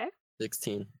 Okay.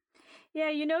 16. Yeah,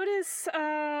 you notice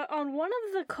on one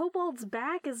of the kobolds'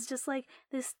 back is just like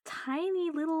this tiny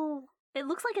little... It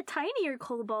looks like a tinier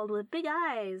kobold with big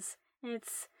eyes. And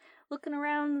it's looking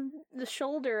around the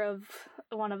shoulder of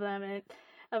one of them, and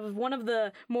of one of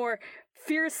the more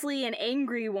fiercely and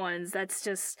angry ones that's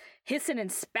just hissing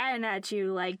and spatting at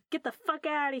you like, get the fuck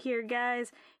out of here,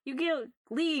 guys.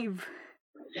 Leave.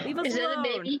 Leave us Is that a alone.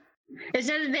 baby? Is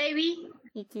that a baby?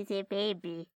 It is a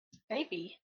baby.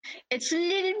 Maybe. It's a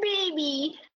little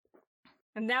baby.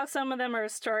 And now some of them are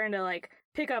starting to like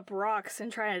pick up rocks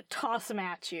and try to toss them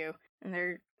at you.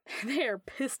 And they are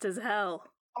pissed as hell.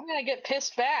 I'm gonna get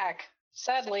pissed back.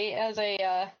 Sadly, as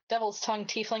a Devil's Tongue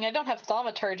tiefling, I don't have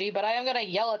thaumaturgy, but I am gonna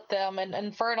yell at them and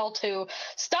Infernal to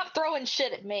stop throwing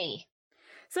shit at me.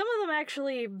 Some of them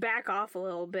actually back off a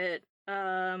little bit.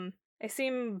 They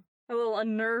seem a little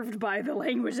unnerved by the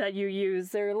language that you use.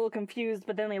 They're a little confused,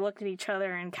 but then they look at each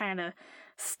other and kind of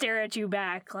stare at you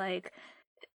back like,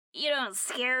 you don't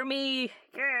scare me.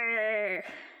 Grr.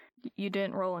 You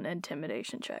didn't roll an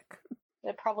intimidation check.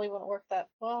 It probably wouldn't work that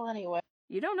well anyway.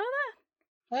 You don't know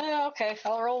that? Okay,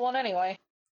 I'll roll one anyway.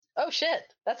 Oh shit,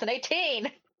 that's an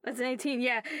 18. That's an 18,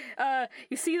 yeah.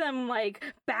 You see them, like,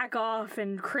 back off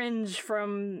and cringe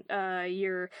from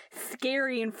your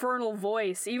scary, infernal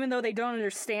voice. Even though they don't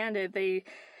understand it, they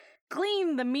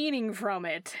glean the meaning from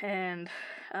it and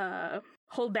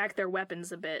hold back their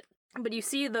weapons a bit. But you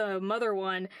see the mother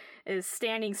one is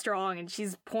standing strong, and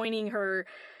she's pointing her...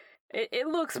 It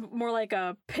looks more like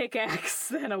a pickaxe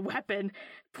than a weapon,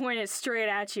 pointed straight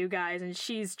at you guys, and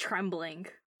she's trembling.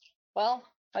 Well,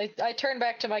 I turn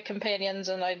back to my companions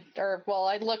and I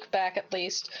look back at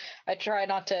least. I try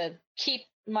not to keep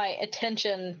my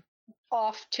attention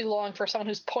off too long for someone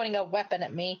who's pointing a weapon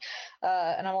at me.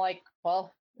 And I'm like,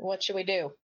 well, what should we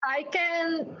do? I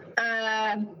can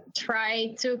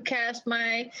try to cast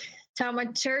my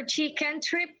Thaumaturgy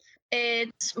cantrip.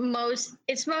 It's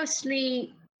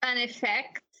mostly an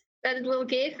effect that it will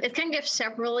give. It can give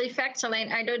several effects,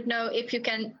 Elaine. I don't know if you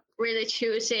can really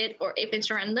choose it or if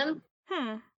it's random.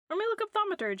 Let me look up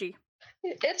thaumaturgy.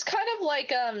 It's kind of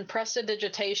like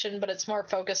prestidigitation, but it's more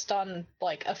focused on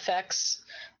like effects.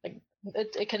 Like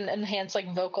it can enhance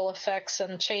like vocal effects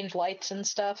and change lights and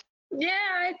stuff. Yeah,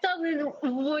 I thought it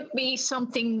would be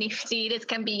something nifty that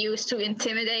can be used to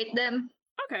intimidate them.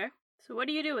 Okay, so what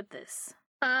do you do with this?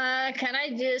 Can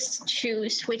I just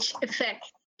choose which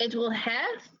effect it will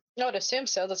have? I would assume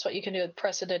so. That's what you can do with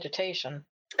prestidigitation.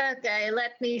 Okay,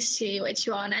 let me see which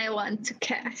one I want to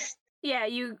cast. Yeah,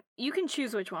 you can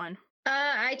choose which one.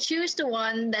 I choose the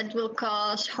one that will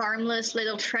cause harmless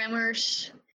little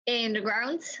tremors in the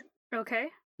ground. Okay.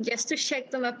 Just to shake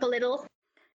them up a little.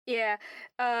 Yeah,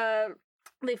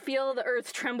 they feel the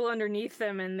earth tremble underneath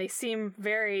them, and they seem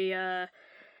very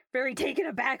taken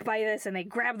aback by this, and they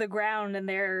grab the ground, and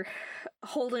they're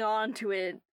holding on to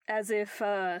it as if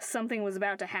something was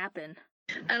about to happen.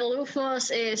 And Lufmos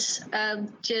is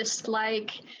just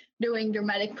like doing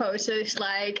dramatic poses,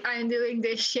 like, I'm doing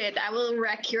this shit, I will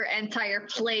wreck your entire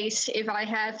place if I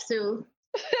have to.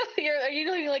 Are you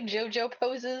doing like JoJo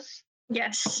poses?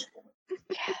 Yes.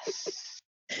 Yes.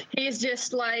 He's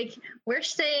just like, we're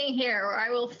staying here or I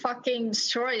will fucking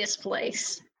destroy this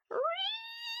place.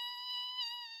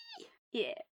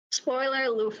 Yeah. Spoiler,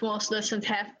 Lufmos doesn't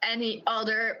have any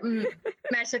other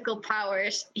magical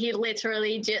powers. He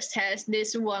literally just has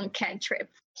this one cantrip.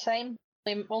 Same.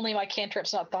 Only my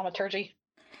cantrip's not thaumaturgy.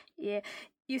 Yeah.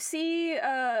 You see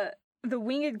the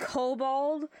winged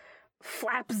kobold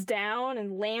flaps down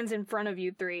and lands in front of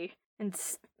you three. And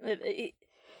he's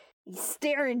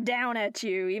staring down at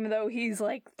you, even though he's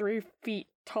like 3 feet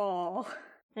tall.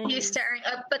 And he's staring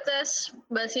up at us,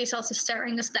 but he's also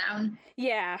staring us down.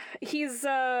 Yeah, he's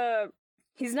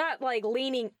not like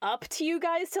leaning up to you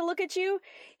guys to look at you.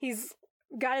 He's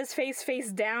got his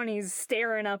face down. He's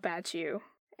staring up at you,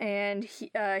 and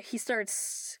he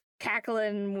starts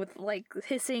cackling with like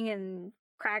hissing and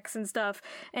cracks and stuff.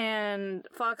 And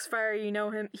Foxfire, you know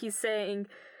him. He's saying,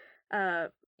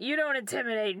 "You don't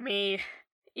intimidate me.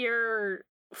 Your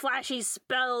flashy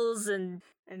spells and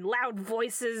loud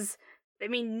voices." They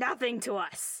mean nothing to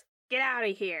us. Get out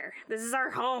of here. This is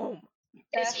our home.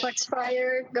 Is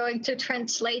Foxfire going to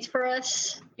translate for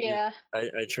us? Yeah.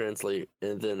 I translate,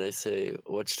 and then I say,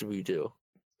 what should we do?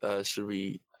 Should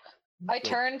we... I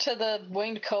turn to the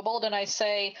winged kobold and I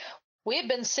say, we have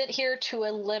been sent here to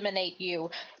eliminate you.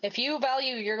 If you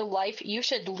value your life, you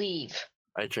should leave.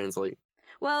 I translate.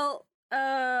 Well,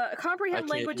 comprehend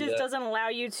languages do doesn't allow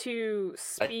you to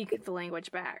speak the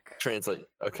language back. Translate.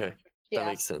 Okay. Yeah. That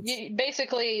makes sense.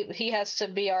 Basically, he has to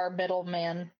be our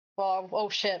middleman. Well, oh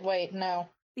shit, wait, no.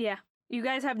 Yeah. You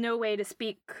guys have no way to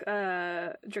speak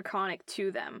Draconic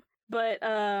to them. But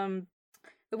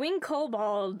the winged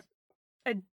kobold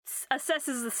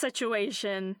assesses the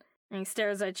situation and he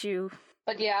stares at you.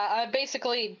 But yeah, I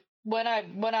basically, when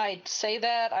I say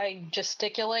that, I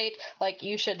gesticulate, like,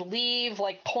 you should leave,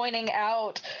 like, pointing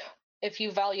out if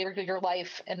you value your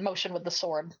life, and motion with the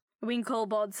sword. The winged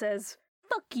kobold says,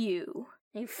 "Fuck you."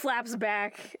 He flaps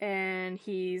back and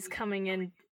he's coming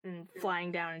in and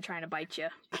flying down and trying to bite you.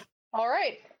 All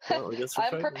right. Well, I guess we're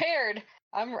I'm fighting. prepared.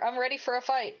 I'm ready for a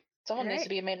fight. Someone needs Alright. to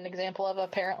be made an example of,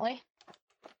 apparently.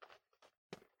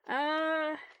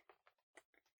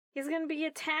 He's gonna be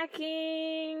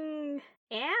attacking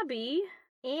Abby,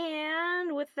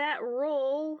 and with that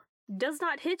roll, does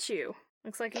not hit you.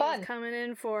 Looks like Fun. he's coming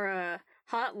in for a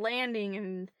hot landing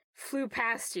and flew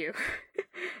past you.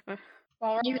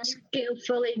 All right. You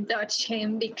skillfully dodged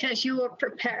him because you were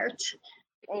prepared.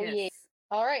 Oh, yeah. Yes.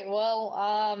 All right. Well,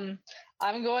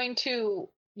 I'm going to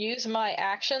use my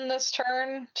action this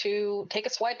turn to take a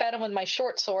swipe at him with my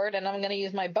short sword, and I'm going to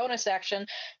use my bonus action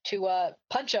to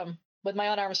punch him with my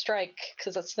unarmed strike,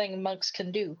 because that's the thing monks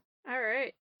can do.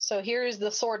 Alright. So here's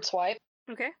the sword swipe.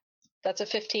 Okay. That's a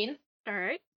 15.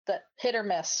 Alright. That hit or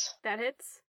miss. That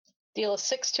hits. Deal a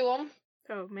 6 to him.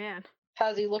 Oh, man.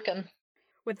 How's he looking?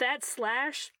 With that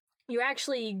slash, you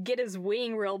actually get his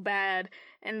wing real bad,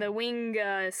 and the wing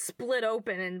split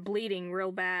open and bleeding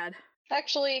real bad.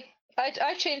 Actually,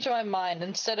 I changed my mind.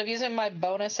 Instead of using my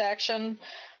bonus action,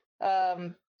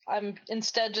 I'm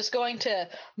instead just going to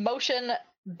motion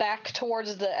back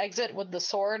towards the exit with the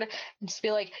sword and just be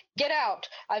like, get out!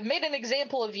 I've made an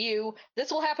example of you.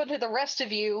 This will happen to the rest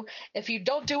of you if you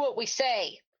don't do what we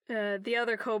say. The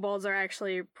other kobolds are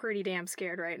actually pretty damn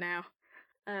scared right now.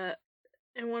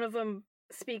 And one of them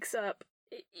speaks up.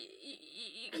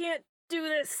 You can't do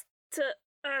this to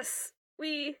us.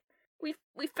 We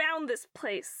found this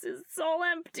place. It's all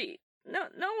empty. No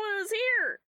one is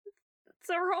here. It's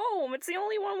our home. It's the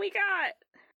only one we got.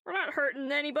 We're not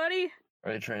hurting anybody.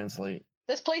 I translate.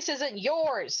 This place isn't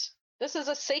yours. This is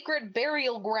a sacred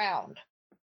burial ground.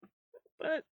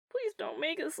 But please don't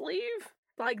make us leave.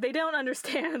 Like, they don't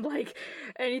understand, like,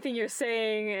 anything you're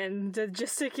saying, and the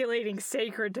gesticulating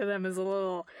sacred to them is a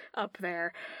little up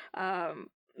there.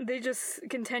 They just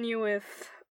continue with,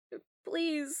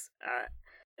 please,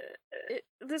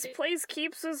 this place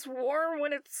keeps us warm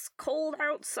when it's cold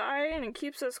outside, and it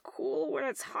keeps us cool when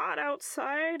it's hot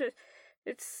outside.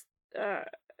 It's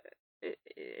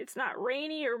not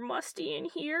rainy or musty in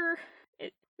here.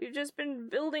 We've just been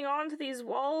building onto these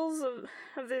walls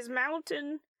of this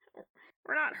mountain.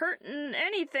 We're not hurting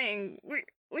anything.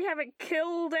 We haven't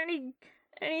killed anything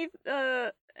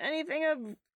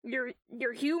of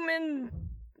your human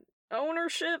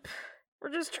ownership. We're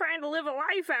just trying to live a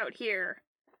life out here.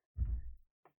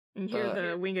 And hear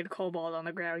the winged kobold on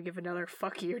the ground give another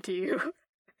fuck you to you.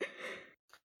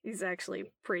 He's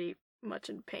actually pretty much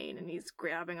in pain, and he's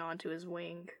grabbing onto his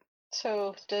wing.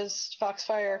 So, does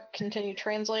Foxfire continue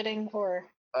translating, or...?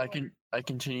 I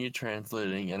continue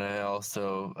translating, and I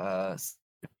also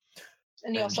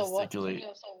and you also gesticulate.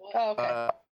 what? Oh, okay.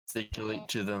 Gesticulate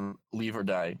to them, leave or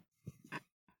die.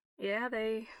 Yeah,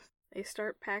 they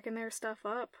start packing their stuff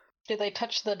up. Do they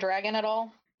touch the dragon at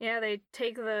all? Yeah, they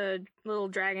take the little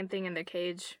dragon thing in the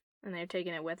cage, and they're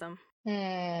taking it with them.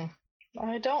 I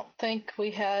don't think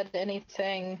we had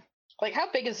anything... Like, how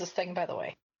big is this thing, by the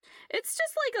way? It's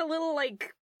just like a little,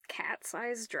 like,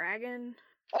 cat-sized dragon.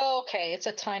 Oh, okay, it's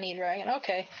a tiny dragon.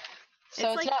 Okay.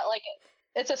 So it's not like...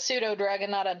 It's a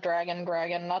pseudo-dragon, not a dragon.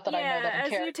 Not that I know that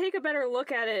in as you take a better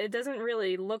look at it, it doesn't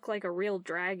really look like a real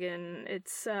dragon.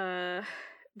 It's,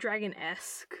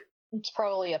 dragon-esque. It's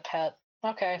probably a pet.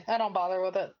 Okay, I don't bother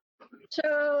with it.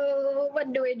 So,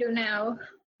 what do we do now?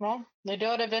 Well, they do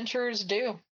what adventurers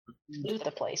do. Loot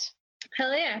the place.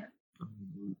 Hell yeah.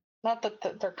 Not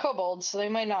that they're kobolds, so they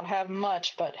might not have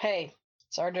much, but hey,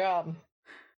 it's our job.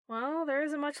 Well, there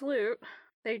isn't much loot.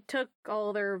 They took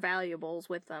all their valuables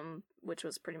with them, which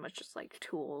was pretty much just like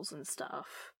tools and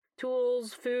stuff.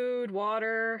 Tools, food,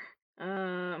 water,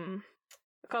 a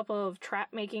couple of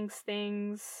trap-making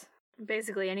things.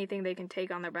 Basically anything they can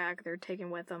take on their back, they're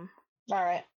taking with them.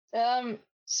 Alright.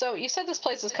 So you said this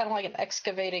place is kind of like an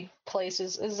excavating place.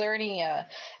 Is there any,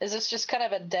 is this just kind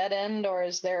of a dead end, or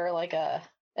is there like a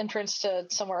entrance to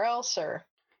somewhere else, or?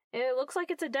 It looks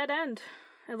like it's a dead end.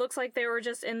 It looks like they were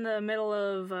just in the middle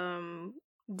of,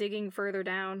 digging further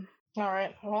down.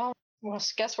 Alright, well, I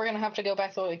guess we're gonna have to go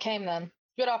back the way we came then.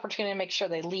 Good opportunity to make sure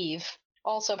they leave.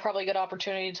 Also, probably good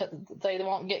opportunity they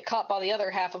won't get caught by the other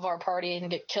half of our party and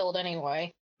get killed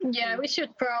anyway. Yeah, we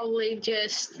should probably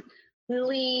just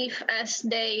leave as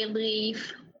they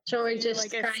leave. So we're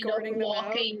just like kind of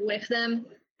walking with them.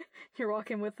 You're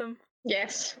walking with them?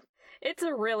 Yes. It's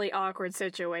a really awkward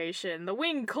situation. The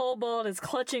winged kobold is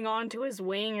clutching onto his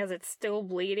wing as it's still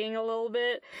bleeding a little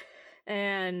bit,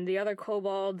 and the other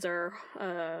kobolds are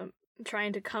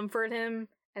trying to comfort him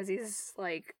as he's,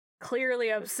 like,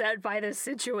 clearly upset by this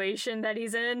situation that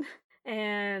he's in.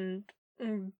 And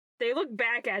they look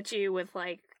back at you with,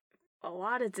 like, a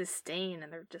lot of disdain,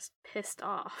 and they're just pissed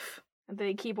off.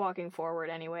 They keep walking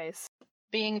forward anyways.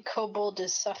 Being kobold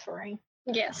is suffering.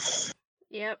 Yes.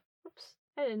 Yep. Oops.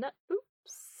 I did not.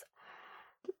 Oops.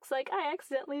 Looks like I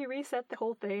accidentally reset the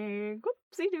whole thing.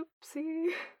 Whoopsie doopsie.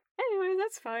 Anyways,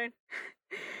 that's fine.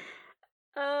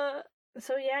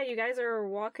 So yeah, you guys are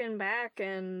walking back,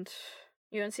 and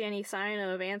you don't see any sign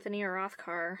of Anthony or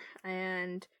Rothkar,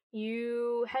 and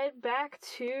you head back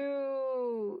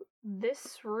to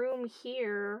this room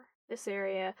here, this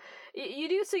area. You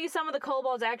do see some of the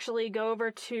kobolds actually go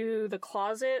over to the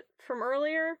closet from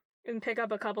earlier and pick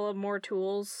up a couple of more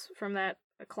tools from that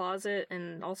closet,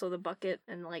 and also the bucket,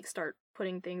 and like start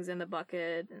putting things in the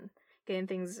bucket, and getting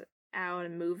things out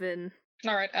and moving.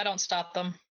 All right, I don't stop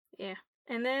them. Yeah.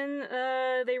 And then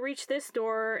they reach this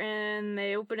door and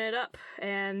they open it up,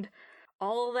 and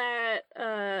all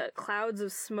that clouds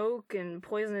of smoke and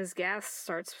poisonous gas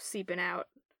starts seeping out,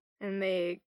 and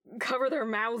they cover their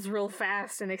mouths real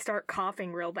fast and they start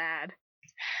coughing real bad.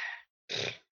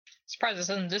 Surprised this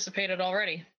isn't dissipated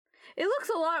already. It looks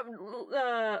a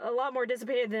lot more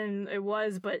dissipated than it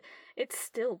was, but it's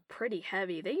still pretty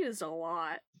heavy. They used a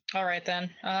lot. All right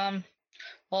then.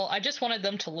 Well, I just wanted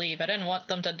them to leave. I didn't want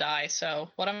them to die. So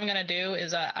what I'm gonna do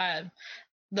is,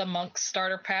 the monk's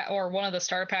starter pack, or one of the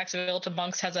starter packs available to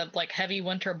monks, has a like heavy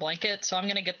winter blanket. So I'm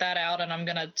gonna get that out, and I'm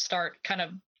gonna start kind of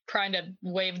trying to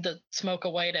wave the smoke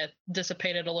away to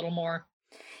dissipate it a little more.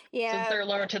 Yeah. Since they're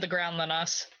lower to the ground than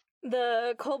us.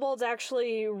 The kobolds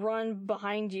actually run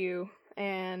behind you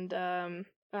and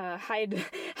hide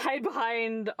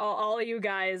behind all you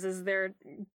guys as they're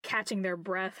catching their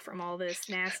breath from all this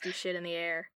nasty shit in the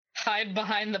air. Hide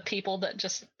behind the people that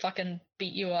just fucking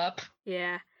beat you up.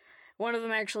 Yeah. One of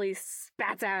them actually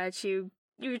spats out at you.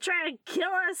 You trying to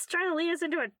kill us? Trying to lead us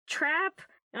into a trap?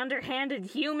 Underhanded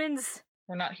humans?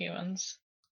 We're not humans.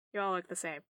 You all look the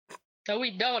same. No,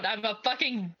 we don't. I'm a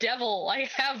fucking devil. I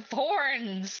have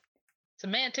horns.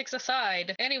 Semantics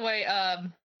aside. Anyway,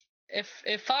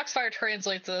 if Foxfire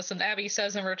translates this and Abby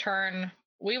says in return,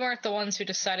 we weren't the ones who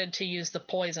decided to use the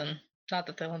poison. Not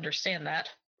that they'll understand that.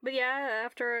 But yeah,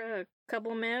 after a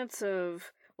couple minutes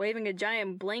of waving a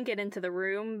giant blanket into the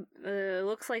room, it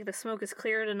looks like the smoke is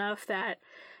cleared enough that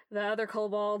the other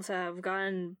kobolds have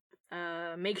gotten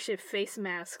makeshift face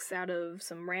masks out of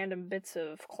some random bits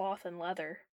of cloth and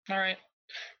leather. All right.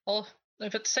 Well,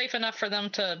 if it's safe enough for them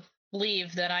to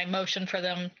leave, then I motion for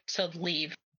them to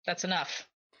leave. That's enough.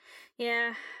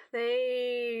 Yeah,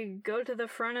 they go to the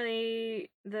front of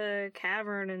the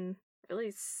cavern and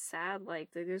really sad, like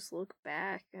they just look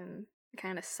back and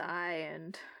kind of sigh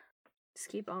and just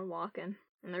keep on walking,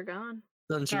 and they're gone.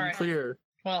 Dungeon All right. clear.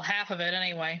 Well, half of it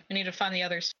anyway. We need to find the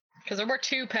others. Because there were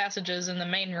 2 passages in the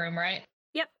main room, right?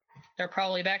 Yep. They're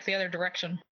probably back the other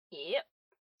direction. Yep.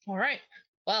 All right.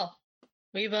 Well,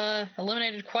 we've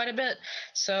eliminated quite a bit,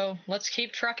 so let's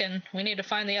keep trucking. We need to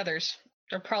find the others.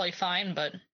 They're probably fine,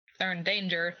 but if they're in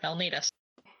danger, they'll need us.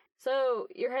 So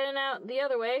you're heading out the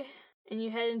other way, and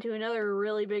you head into another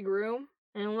really big room,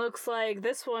 and it looks like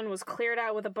this one was cleared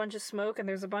out with a bunch of smoke, and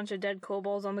there's a bunch of dead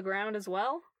kobolds on the ground as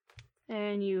well.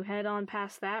 And you head on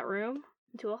past that room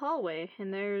into a hallway,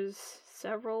 and there's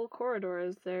several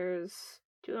corridors. There's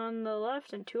 2 on the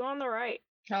left and 2 on the right.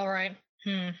 All right.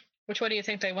 Which way do you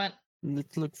think they went?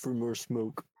 Let's look for more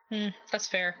smoke. That's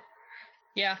fair.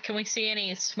 Yeah, can we see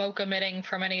any smoke emitting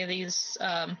from any of these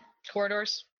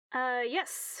corridors?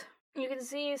 Yes. You can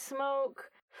see smoke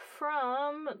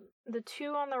from the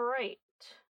 2 on the right.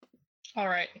 All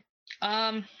right.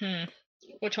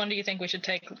 Which one do you think we should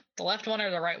take? The left one or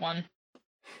the right one?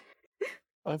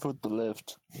 I vote the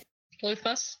left.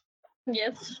 Luthmus?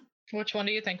 Yes. Which one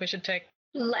do you think we should take?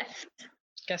 Left.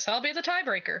 Guess I'll be the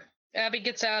tiebreaker. Abby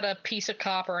gets out a piece of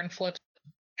copper and flips.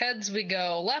 Heads we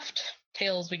go left,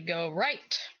 tails we go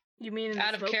right. You mean in the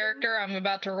Out of smoke room? character, I'm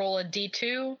about to roll a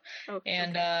d2, Oh,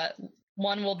 and okay.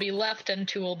 1 will be left and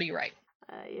 2 will be right.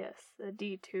 Yes, the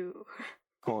D2.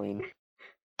 Coin.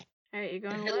 Alright, you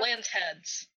going If it left? lands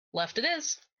heads, left it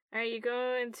is. Alright, you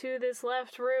go into this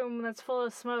left room that's full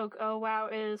of smoke. Oh wow,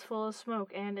 it is full of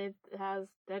smoke, and it has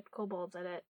dead kobolds in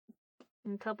it.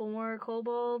 And a couple more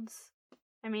kobolds.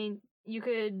 I mean, you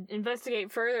could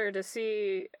investigate further to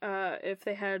see if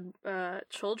they had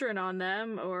children on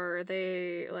them, or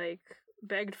they, like,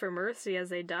 begged for mercy as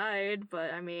they died,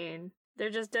 but I mean, they're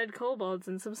just dead kobolds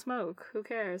and some smoke. Who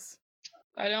cares?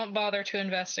 I don't bother to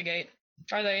investigate.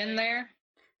 Are they in there?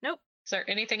 Nope. Is there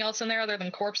anything else in there other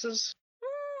than corpses?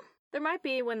 There might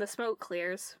be when the smoke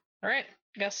clears. All right,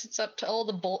 guess it's up to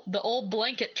the old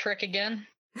blanket trick again.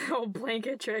 Oh,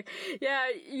 blanket trick. Yeah,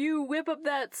 you whip up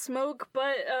that smoke,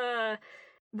 but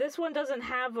this one doesn't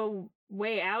have a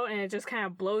way out, and it just kind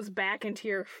of blows back into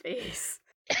your face.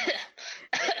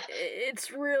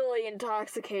 It's really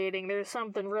intoxicating. There's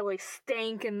something really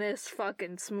stank in this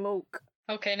fucking smoke.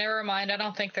 Okay, never mind. I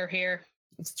don't think they're here.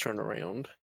 Let's turn around.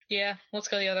 Yeah, let's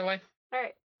go the other way.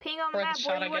 Alright, ping on the Or the map shot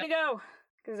where I you want to go.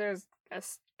 Because there's a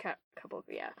couple of,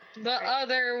 yeah. The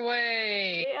other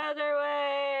way. The other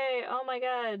way! Oh my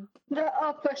god. The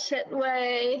opposite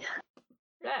way.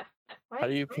 Yeah. What? How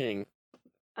do you ping?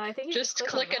 I think you Just on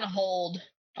click the and map. hold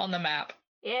on the map.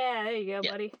 Yeah, there you go,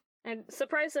 Yeah. buddy. And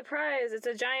surprise, surprise, it's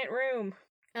a giant room.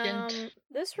 Didn't.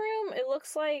 This room, it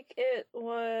looks like it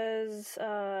was,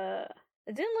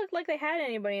 it didn't look like they had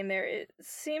anybody in there. It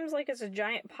seems like it's a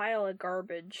giant pile of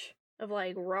garbage. of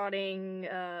like rotting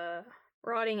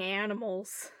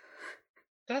animals.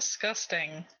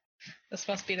 Disgusting. This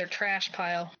must be their trash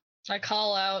pile. I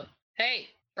call out, "Hey,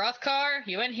 Rothkar,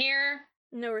 you in here?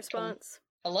 No response.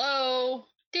 Hello?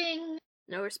 Ding."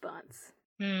 No response.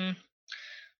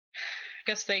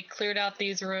 Guess they cleared out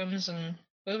these rooms and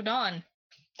moved on.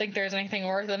 Think there's anything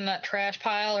worth in that trash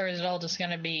pile, or is it all just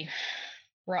gonna be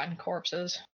rotten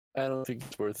corpses? I don't think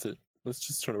it's worth it. Let's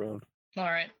just turn around.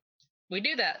 Alright. We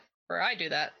do that. Or I do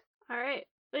that. Alright.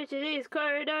 Which of these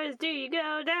corridors do you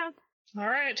go down?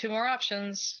 Alright, 2 more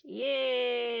options.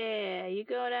 Yeah, you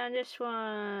go down this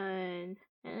one.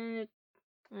 And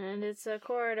it's a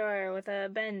corridor with a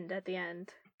bend at the end.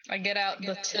 I get out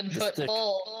the 10-foot stick.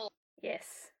 pole. Yes,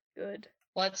 good.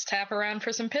 Let's tap around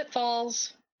for some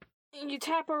pitfalls. You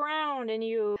tap around and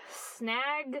you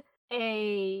snag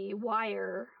a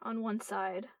wire on one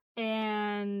side.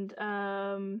 And,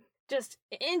 just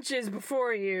inches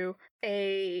before you,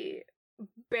 a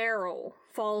barrel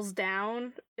falls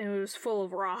down and it was full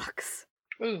of rocks.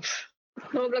 Oof.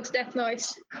 Roblox death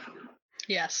noise.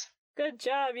 Yes. Good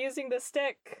job using the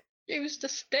stick. Use the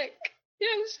stick.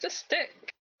 Use the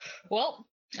stick. Well,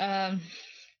 I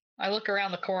look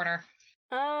around the corner.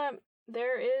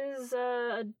 There is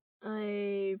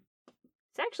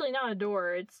it's actually not a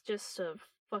door, it's just a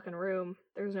fucking room.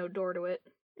 There's no door to it.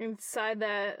 Inside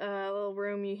that little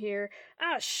room you hear,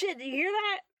 "Ah, shit, do you hear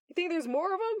that? You think there's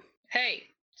more of them?" Hey,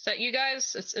 is that you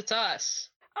guys? It's us.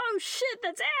 "Oh shit,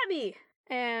 that's Abby!"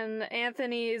 And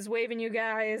Anthony is waving you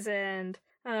guys, and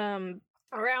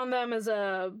around them is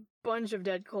a bunch of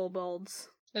dead kobolds.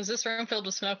 Is this room filled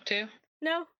with smoke too?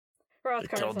 No.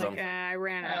 Rothkar's killed like, them. I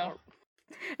ran Oh. out.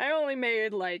 I only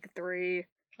made like 3,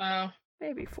 Oh,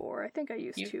 maybe 4. I think I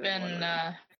used 2. you've in been one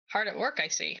room. hard at work, I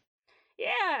see.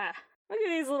 Yeah! Look at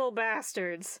these little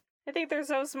bastards. I think they're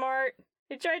so smart.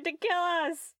 They tried to kill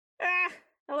us! Ah!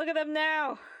 And look at them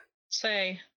now!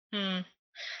 Say,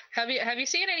 have you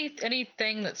seen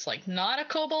anything that's like not a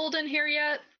kobold in here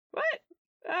yet?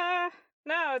 What?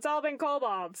 No, it's all been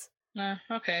kobolds.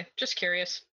 Okay, just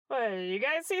curious. What, you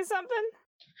guys see something?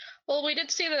 Well, we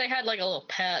did see that they had like a little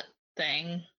pet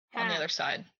thing on the Huh. other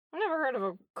side. I never heard of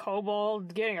a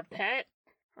kobold getting a pet.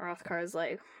 Rothkar's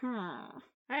like, I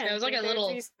It was like didn't a think they'd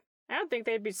little be- I don't think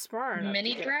they'd be smart enough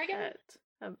mini to get dragon? A pet.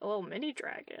 A little mini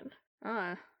dragon.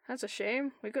 That's a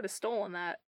shame. We could have stolen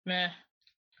that. Meh.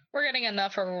 We're getting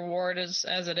enough of a reward as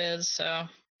it is, so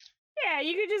Yeah,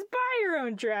 you could just buy your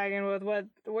own dragon with what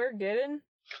we're getting.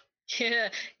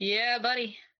 yeah,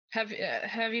 buddy. Have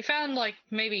you found like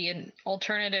maybe an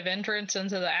alternative entrance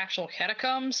into the actual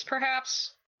catacombs,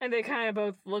 perhaps? And they kind of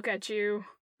both look at you,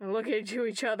 and look at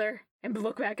each other, and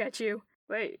look back at you.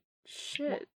 Wait,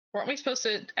 shit. Weren't we supposed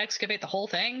to excavate the whole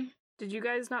thing? Did you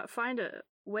guys not find a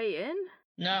way in?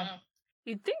 No.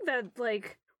 You'd think that,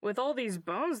 like, with all these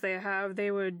bones they have,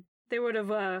 they would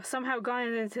have somehow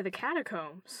gone into the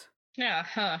catacombs. Yeah,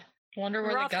 huh. Wonder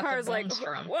where they got the Rothkar's bones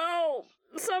from. well,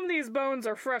 some of these bones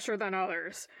are fresher than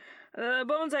others. The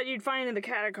bones that you'd find in the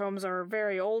catacombs are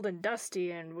very old and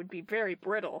dusty and would be very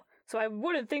brittle, so I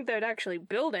wouldn't think they'd actually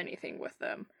build anything with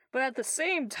them. But at the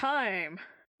same time,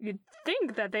 you'd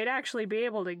think that they'd actually be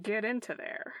able to get into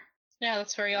there. Yeah,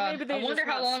 that's very Or odd. maybe they I wonder just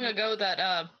how not long smart. ago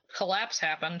that collapse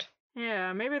happened.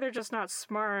 Yeah, maybe they're just not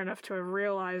smart enough to have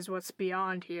realized what's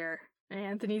beyond here. And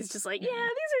Anthony's just like, yeah, these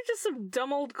are just some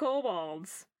dumb old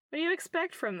kobolds. What do you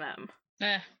expect from them?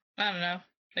 I don't know.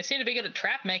 They seem to be good at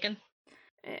trap making.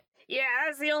 Yeah,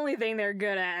 that's the only thing they're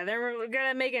good at. They're good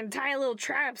at making tiny little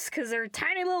traps because their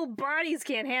tiny little bodies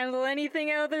can't handle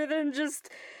anything other than just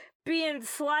being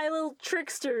sly little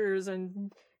tricksters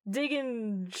and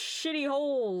digging shitty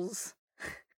holes.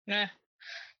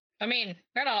 I mean,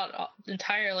 they're not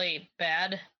entirely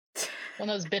bad. One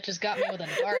of those bitches got me with a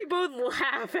dart. They both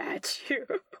laugh at you.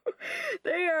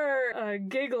 They are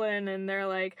giggling and they're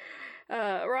like,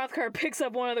 Rothkar picks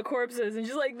up one of the corpses and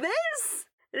she's like, this?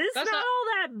 This That's not not- all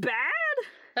that bad?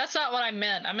 That's not what I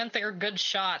meant. I meant they were good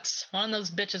shots. One of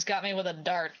those bitches got me with a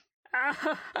dart.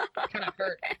 Kind of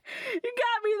hurt. You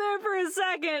got me there for a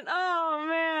second. Oh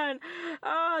man.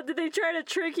 Oh, did they try to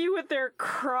trick you with their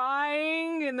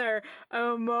crying and their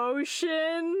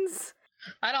emotions?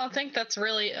 I don't think that's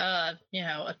really a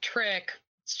trick.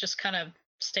 It's just kind of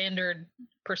standard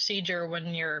procedure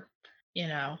when you're,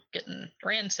 getting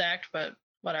ransacked, but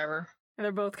whatever. And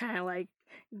they're both kind of like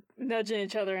nudging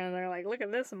each other and they're like, look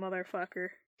at this motherfucker.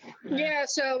 Yeah,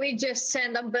 so we just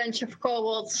sent a bunch of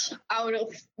kobolds out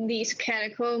of these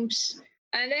catacombs.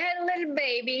 And they had a little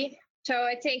baby. So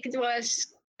I think it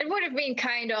would have been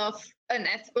kind of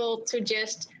unethical to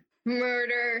just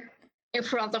murder in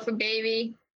front of a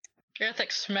baby.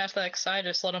 Schmethics, I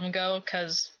just let them go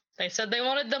because they said they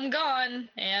wanted them gone,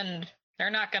 and they're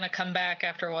not going to come back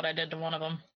after what I did to one of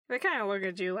them. They kind of look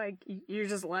at you like you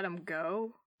just let them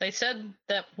go. They said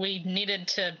that we needed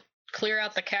to clear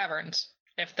out the caverns.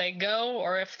 If they go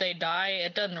or if they die,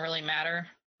 it doesn't really matter.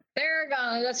 They're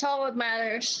gone. That's all that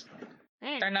matters.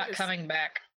 Man, They're not coming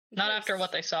back. Not after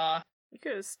what they saw. You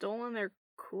could have stolen their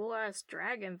cool-ass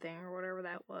dragon thing or whatever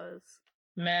that was.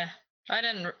 Meh. I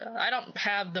don't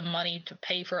have the money to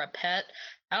pay for a pet.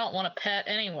 I don't want a pet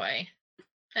anyway.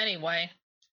 Anyway,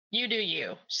 you do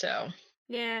you, so.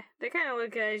 Yeah, they kind of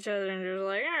look at each other and they're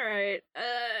like, alright,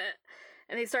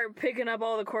 and they start picking up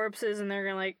all the corpses and they're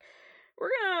gonna like, we're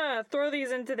gonna throw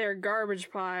these into their garbage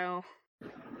pile.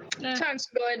 Sounds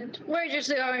good. We're just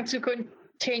going to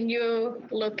continue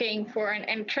looking for an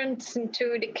entrance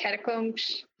into the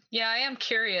catacombs. Yeah, I am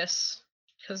curious,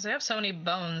 because they have so many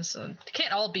bones. They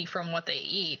can't all be from what they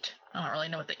eat. I don't really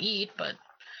know what they eat, but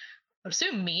I would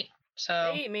assume meat,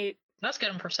 so They eat meat. let's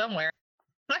get them from somewhere.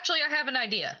 Actually, I have an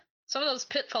idea. Some of those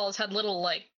pitfalls had little,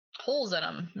 like, holes in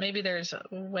them. Maybe there's a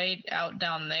way out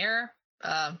down there.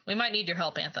 We might need your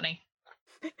help, Anthony.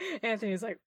 Anthony's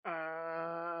like,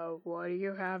 what do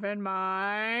you have in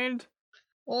mind?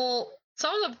 Well,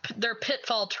 some of their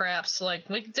pitfall traps, like,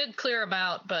 we did clear them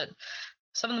out, but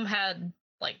some of them had,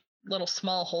 like, little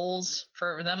small holes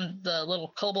for them, the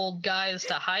little kobold guys,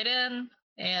 to hide in.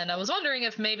 And I was wondering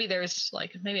if maybe there's,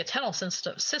 like, maybe a tunnel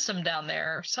system down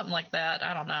there or something like that.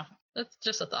 I don't know. It's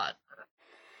just a thought.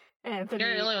 Anthony.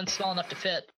 You're the only one small enough to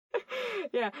fit.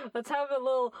 Yeah, let's have a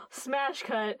little smash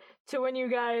cut to when you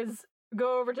guys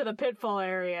go over to the pitfall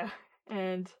area.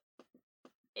 And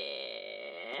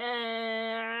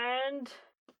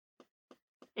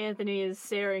Anthony is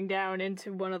staring down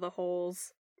into one of the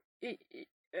holes.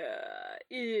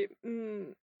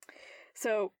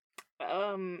 So,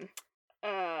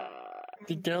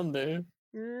 Get down there.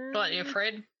 What, you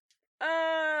afraid?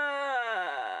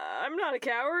 I'm not a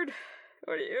coward.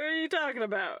 What are you talking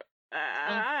about?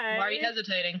 Why are you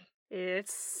hesitating?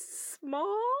 It's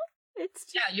small. It's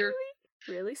just Yeah, you're...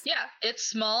 really small. Yeah, it's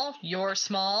small. You're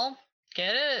small.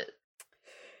 Get it?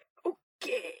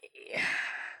 Okay.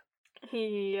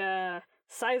 He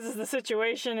sizes the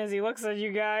situation as he looks at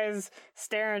you guys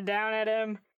staring down at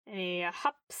him, and he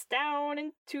hops down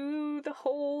into the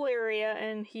whole area,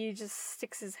 and he just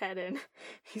sticks his head in.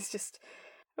 He's just,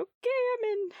 okay, I'm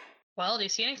in. Well, do you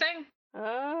see anything?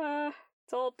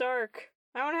 It's all dark.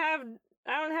 I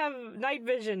don't have night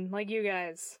vision like you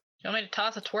guys. You want me to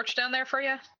toss a torch down there for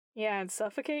you? Yeah, and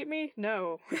suffocate me?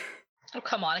 No. Oh,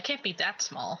 come on. It can't be that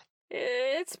small.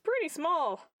 It's pretty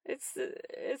small. It's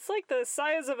like the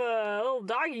size of a little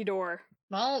doggy door.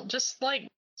 Well, just, like,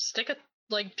 stick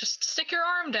your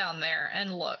arm down there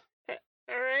and look.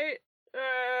 Alright.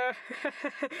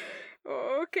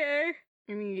 Okay.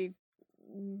 And he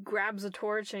grabs a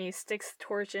torch and he sticks the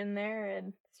torch in there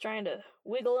and he's trying to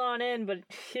wiggle on in, but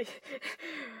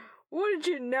wouldn't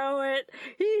you know it?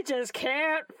 He just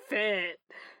can't fit.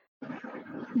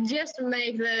 Just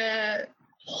make the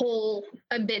hole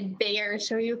a bit bigger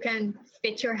so you can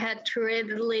fit your head through it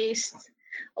at least,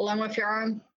 along with your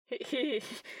arm.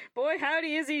 Boy,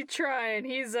 howdy is he trying.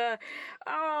 He's,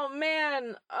 oh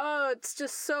man, it's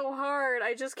just so hard.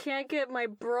 I just can't get my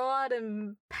broad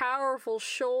and powerful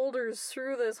shoulders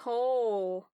through this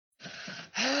hole.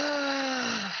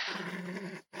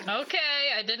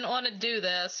 Okay, I didn't want to do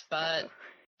this, but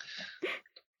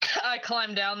I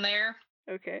climb down there.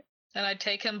 Okay. And I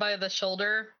take him by the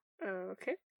shoulder.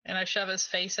 Okay. And I shove his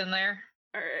face in there.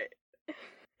 Alright.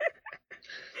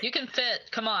 You can fit.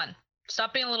 Come on.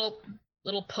 Stop being a little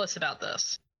puss about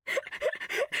this.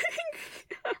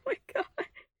 Oh my god. Are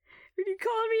you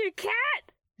calling me a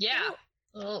cat? Yeah.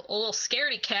 A little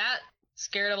scaredy cat.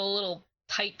 Scared of a little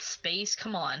tight space.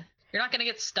 Come on. You're not gonna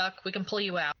get stuck. We can pull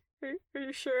you out. Are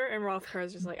you sure? And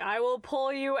Rothkar's just like, I will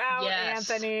pull you out, Yes.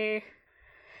 Anthony.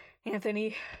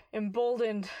 Anthony,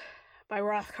 emboldened by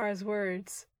Rothkar's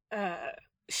words,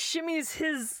 shimmies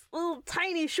his little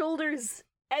tiny shoulders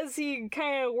as he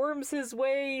kind of worms his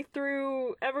way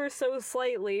through ever so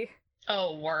slightly.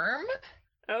 Oh, worm?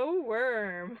 Oh,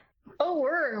 worm. Oh,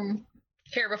 worm.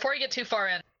 Here, before you get too far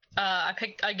in, I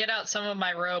get out some of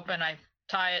my rope and I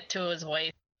tie it to his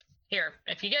waist. Here,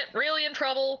 if you get really in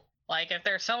trouble, like if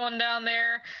there's someone down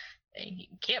there and you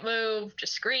can't move,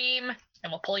 just scream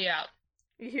and we'll pull you out.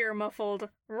 You hear a muffled,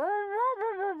 I'm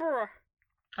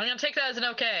gonna take that as an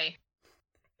okay.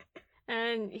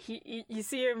 and you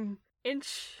see him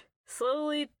inch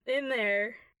slowly in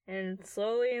there, and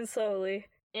slowly,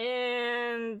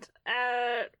 And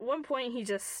at one point he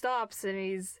just stops and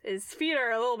his feet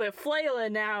are a little bit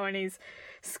flailing now and he's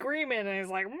screaming and he's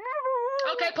like,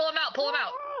 Okay, pull him out, pull him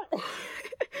out.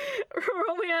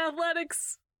 Roll me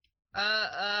athletics.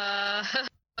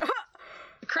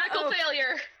 Critical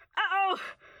failure. Uh-oh!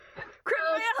 Crit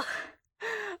fail!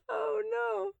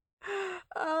 Oh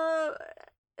no.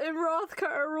 And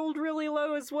Rothgar rolled really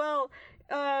low as well.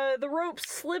 The rope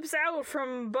slips out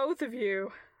from both of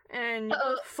you, and you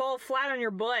both fall flat on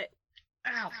your butt.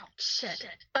 Ow, shit.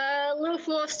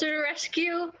 Luflos to the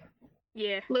rescue.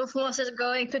 Yeah. Luflos is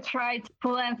going to try to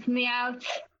pull Anthony out.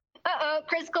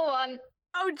 Critical one.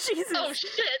 Oh, Jesus! Oh,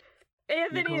 shit.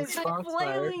 Anthony is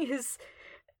flailing his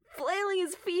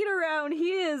feet around.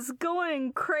 He is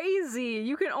going crazy.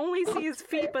 You can only see his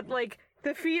feet, but, like,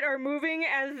 the feet are moving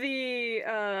as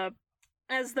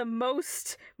the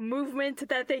most movement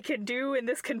that they can do in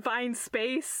this confined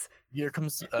space. Here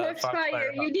comes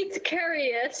Foxfire, you need to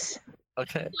carry us.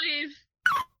 Okay. Please.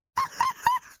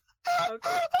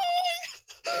 Okay.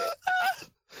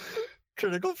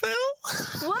 Critical fail?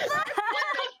 What the heck?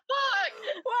 Fuck!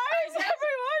 Why is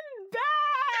everyone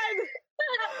bad?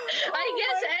 I Oh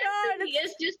guess my God, Anthony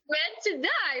is just meant to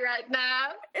die right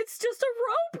now. It's just a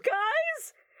rope,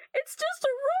 guys! It's just a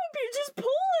rope, you just pull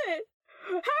it!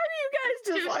 How are you guys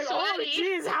just Too like, oh sweaty.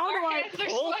 jeez, how do Our I hands are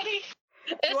pull? sweaty.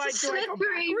 It's Do I a go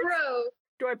slippery backwards? rope.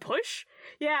 Do I push?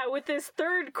 Yeah, with this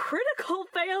third critical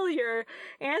failure,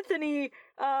 Anthony,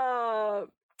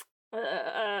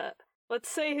 let's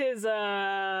say his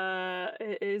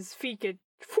feet get,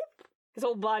 whoop, his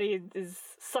whole body is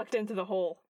sucked into the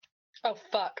hole. Oh,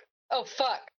 fuck. Oh,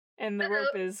 fuck. And the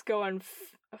rope is going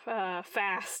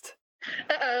fast.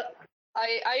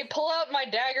 I pull out my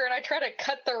dagger and I try to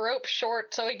cut the rope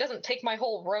short so he doesn't take my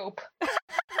whole rope.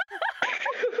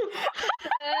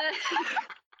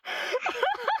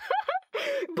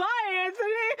 Bye,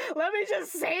 Anthony! Let me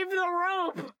just save the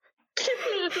rope!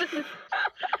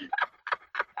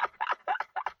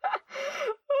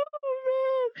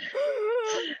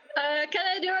 Can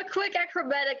I do a quick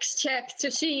acrobatics check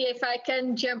to see if I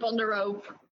can jump on the rope?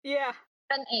 Yeah.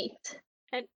 An 8.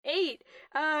 An 8.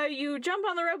 You jump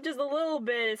on the rope just a little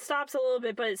bit, it stops a little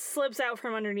bit, but it slips out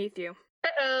from underneath you.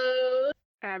 Uh-oh.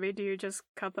 Abby, do you just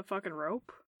cut the fucking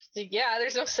rope? Yeah,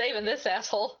 there's no saving this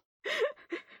asshole.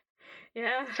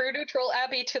 Yeah. True neutral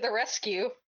Abby to the rescue.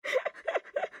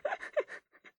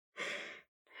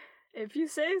 If you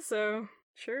say so.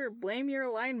 Sure, blame your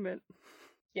alignment.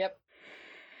 Yep.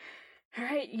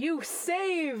 Alright, you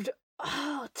saved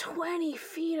 20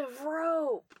 feet of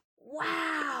rope.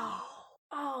 Wow.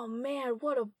 Oh man,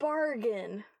 what a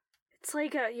bargain. It's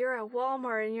like you're at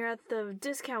Walmart and you're at the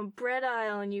discount bread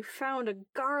aisle and you found a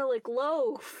garlic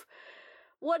loaf.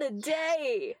 What a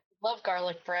day. Love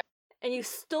garlic bread. And you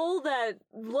stole that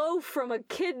loaf from a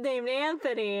kid named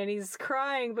Anthony and he's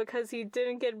crying because he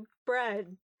didn't get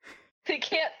bread. He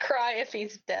can't cry if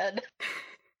he's dead.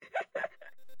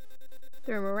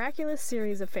 Through a miraculous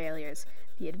series of failures,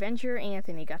 the adventurer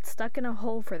Anthony got stuck in a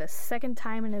hole for the second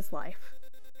time in his life.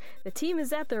 The team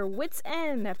is at their wits'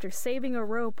 end after saving a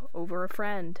rope over a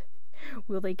friend.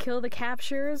 Will they kill the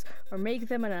capturers or make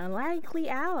them an unlikely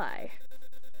ally?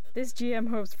 This GM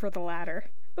hopes for the latter,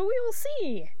 but we will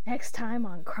see next time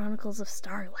on Chronicles of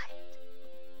Starlight.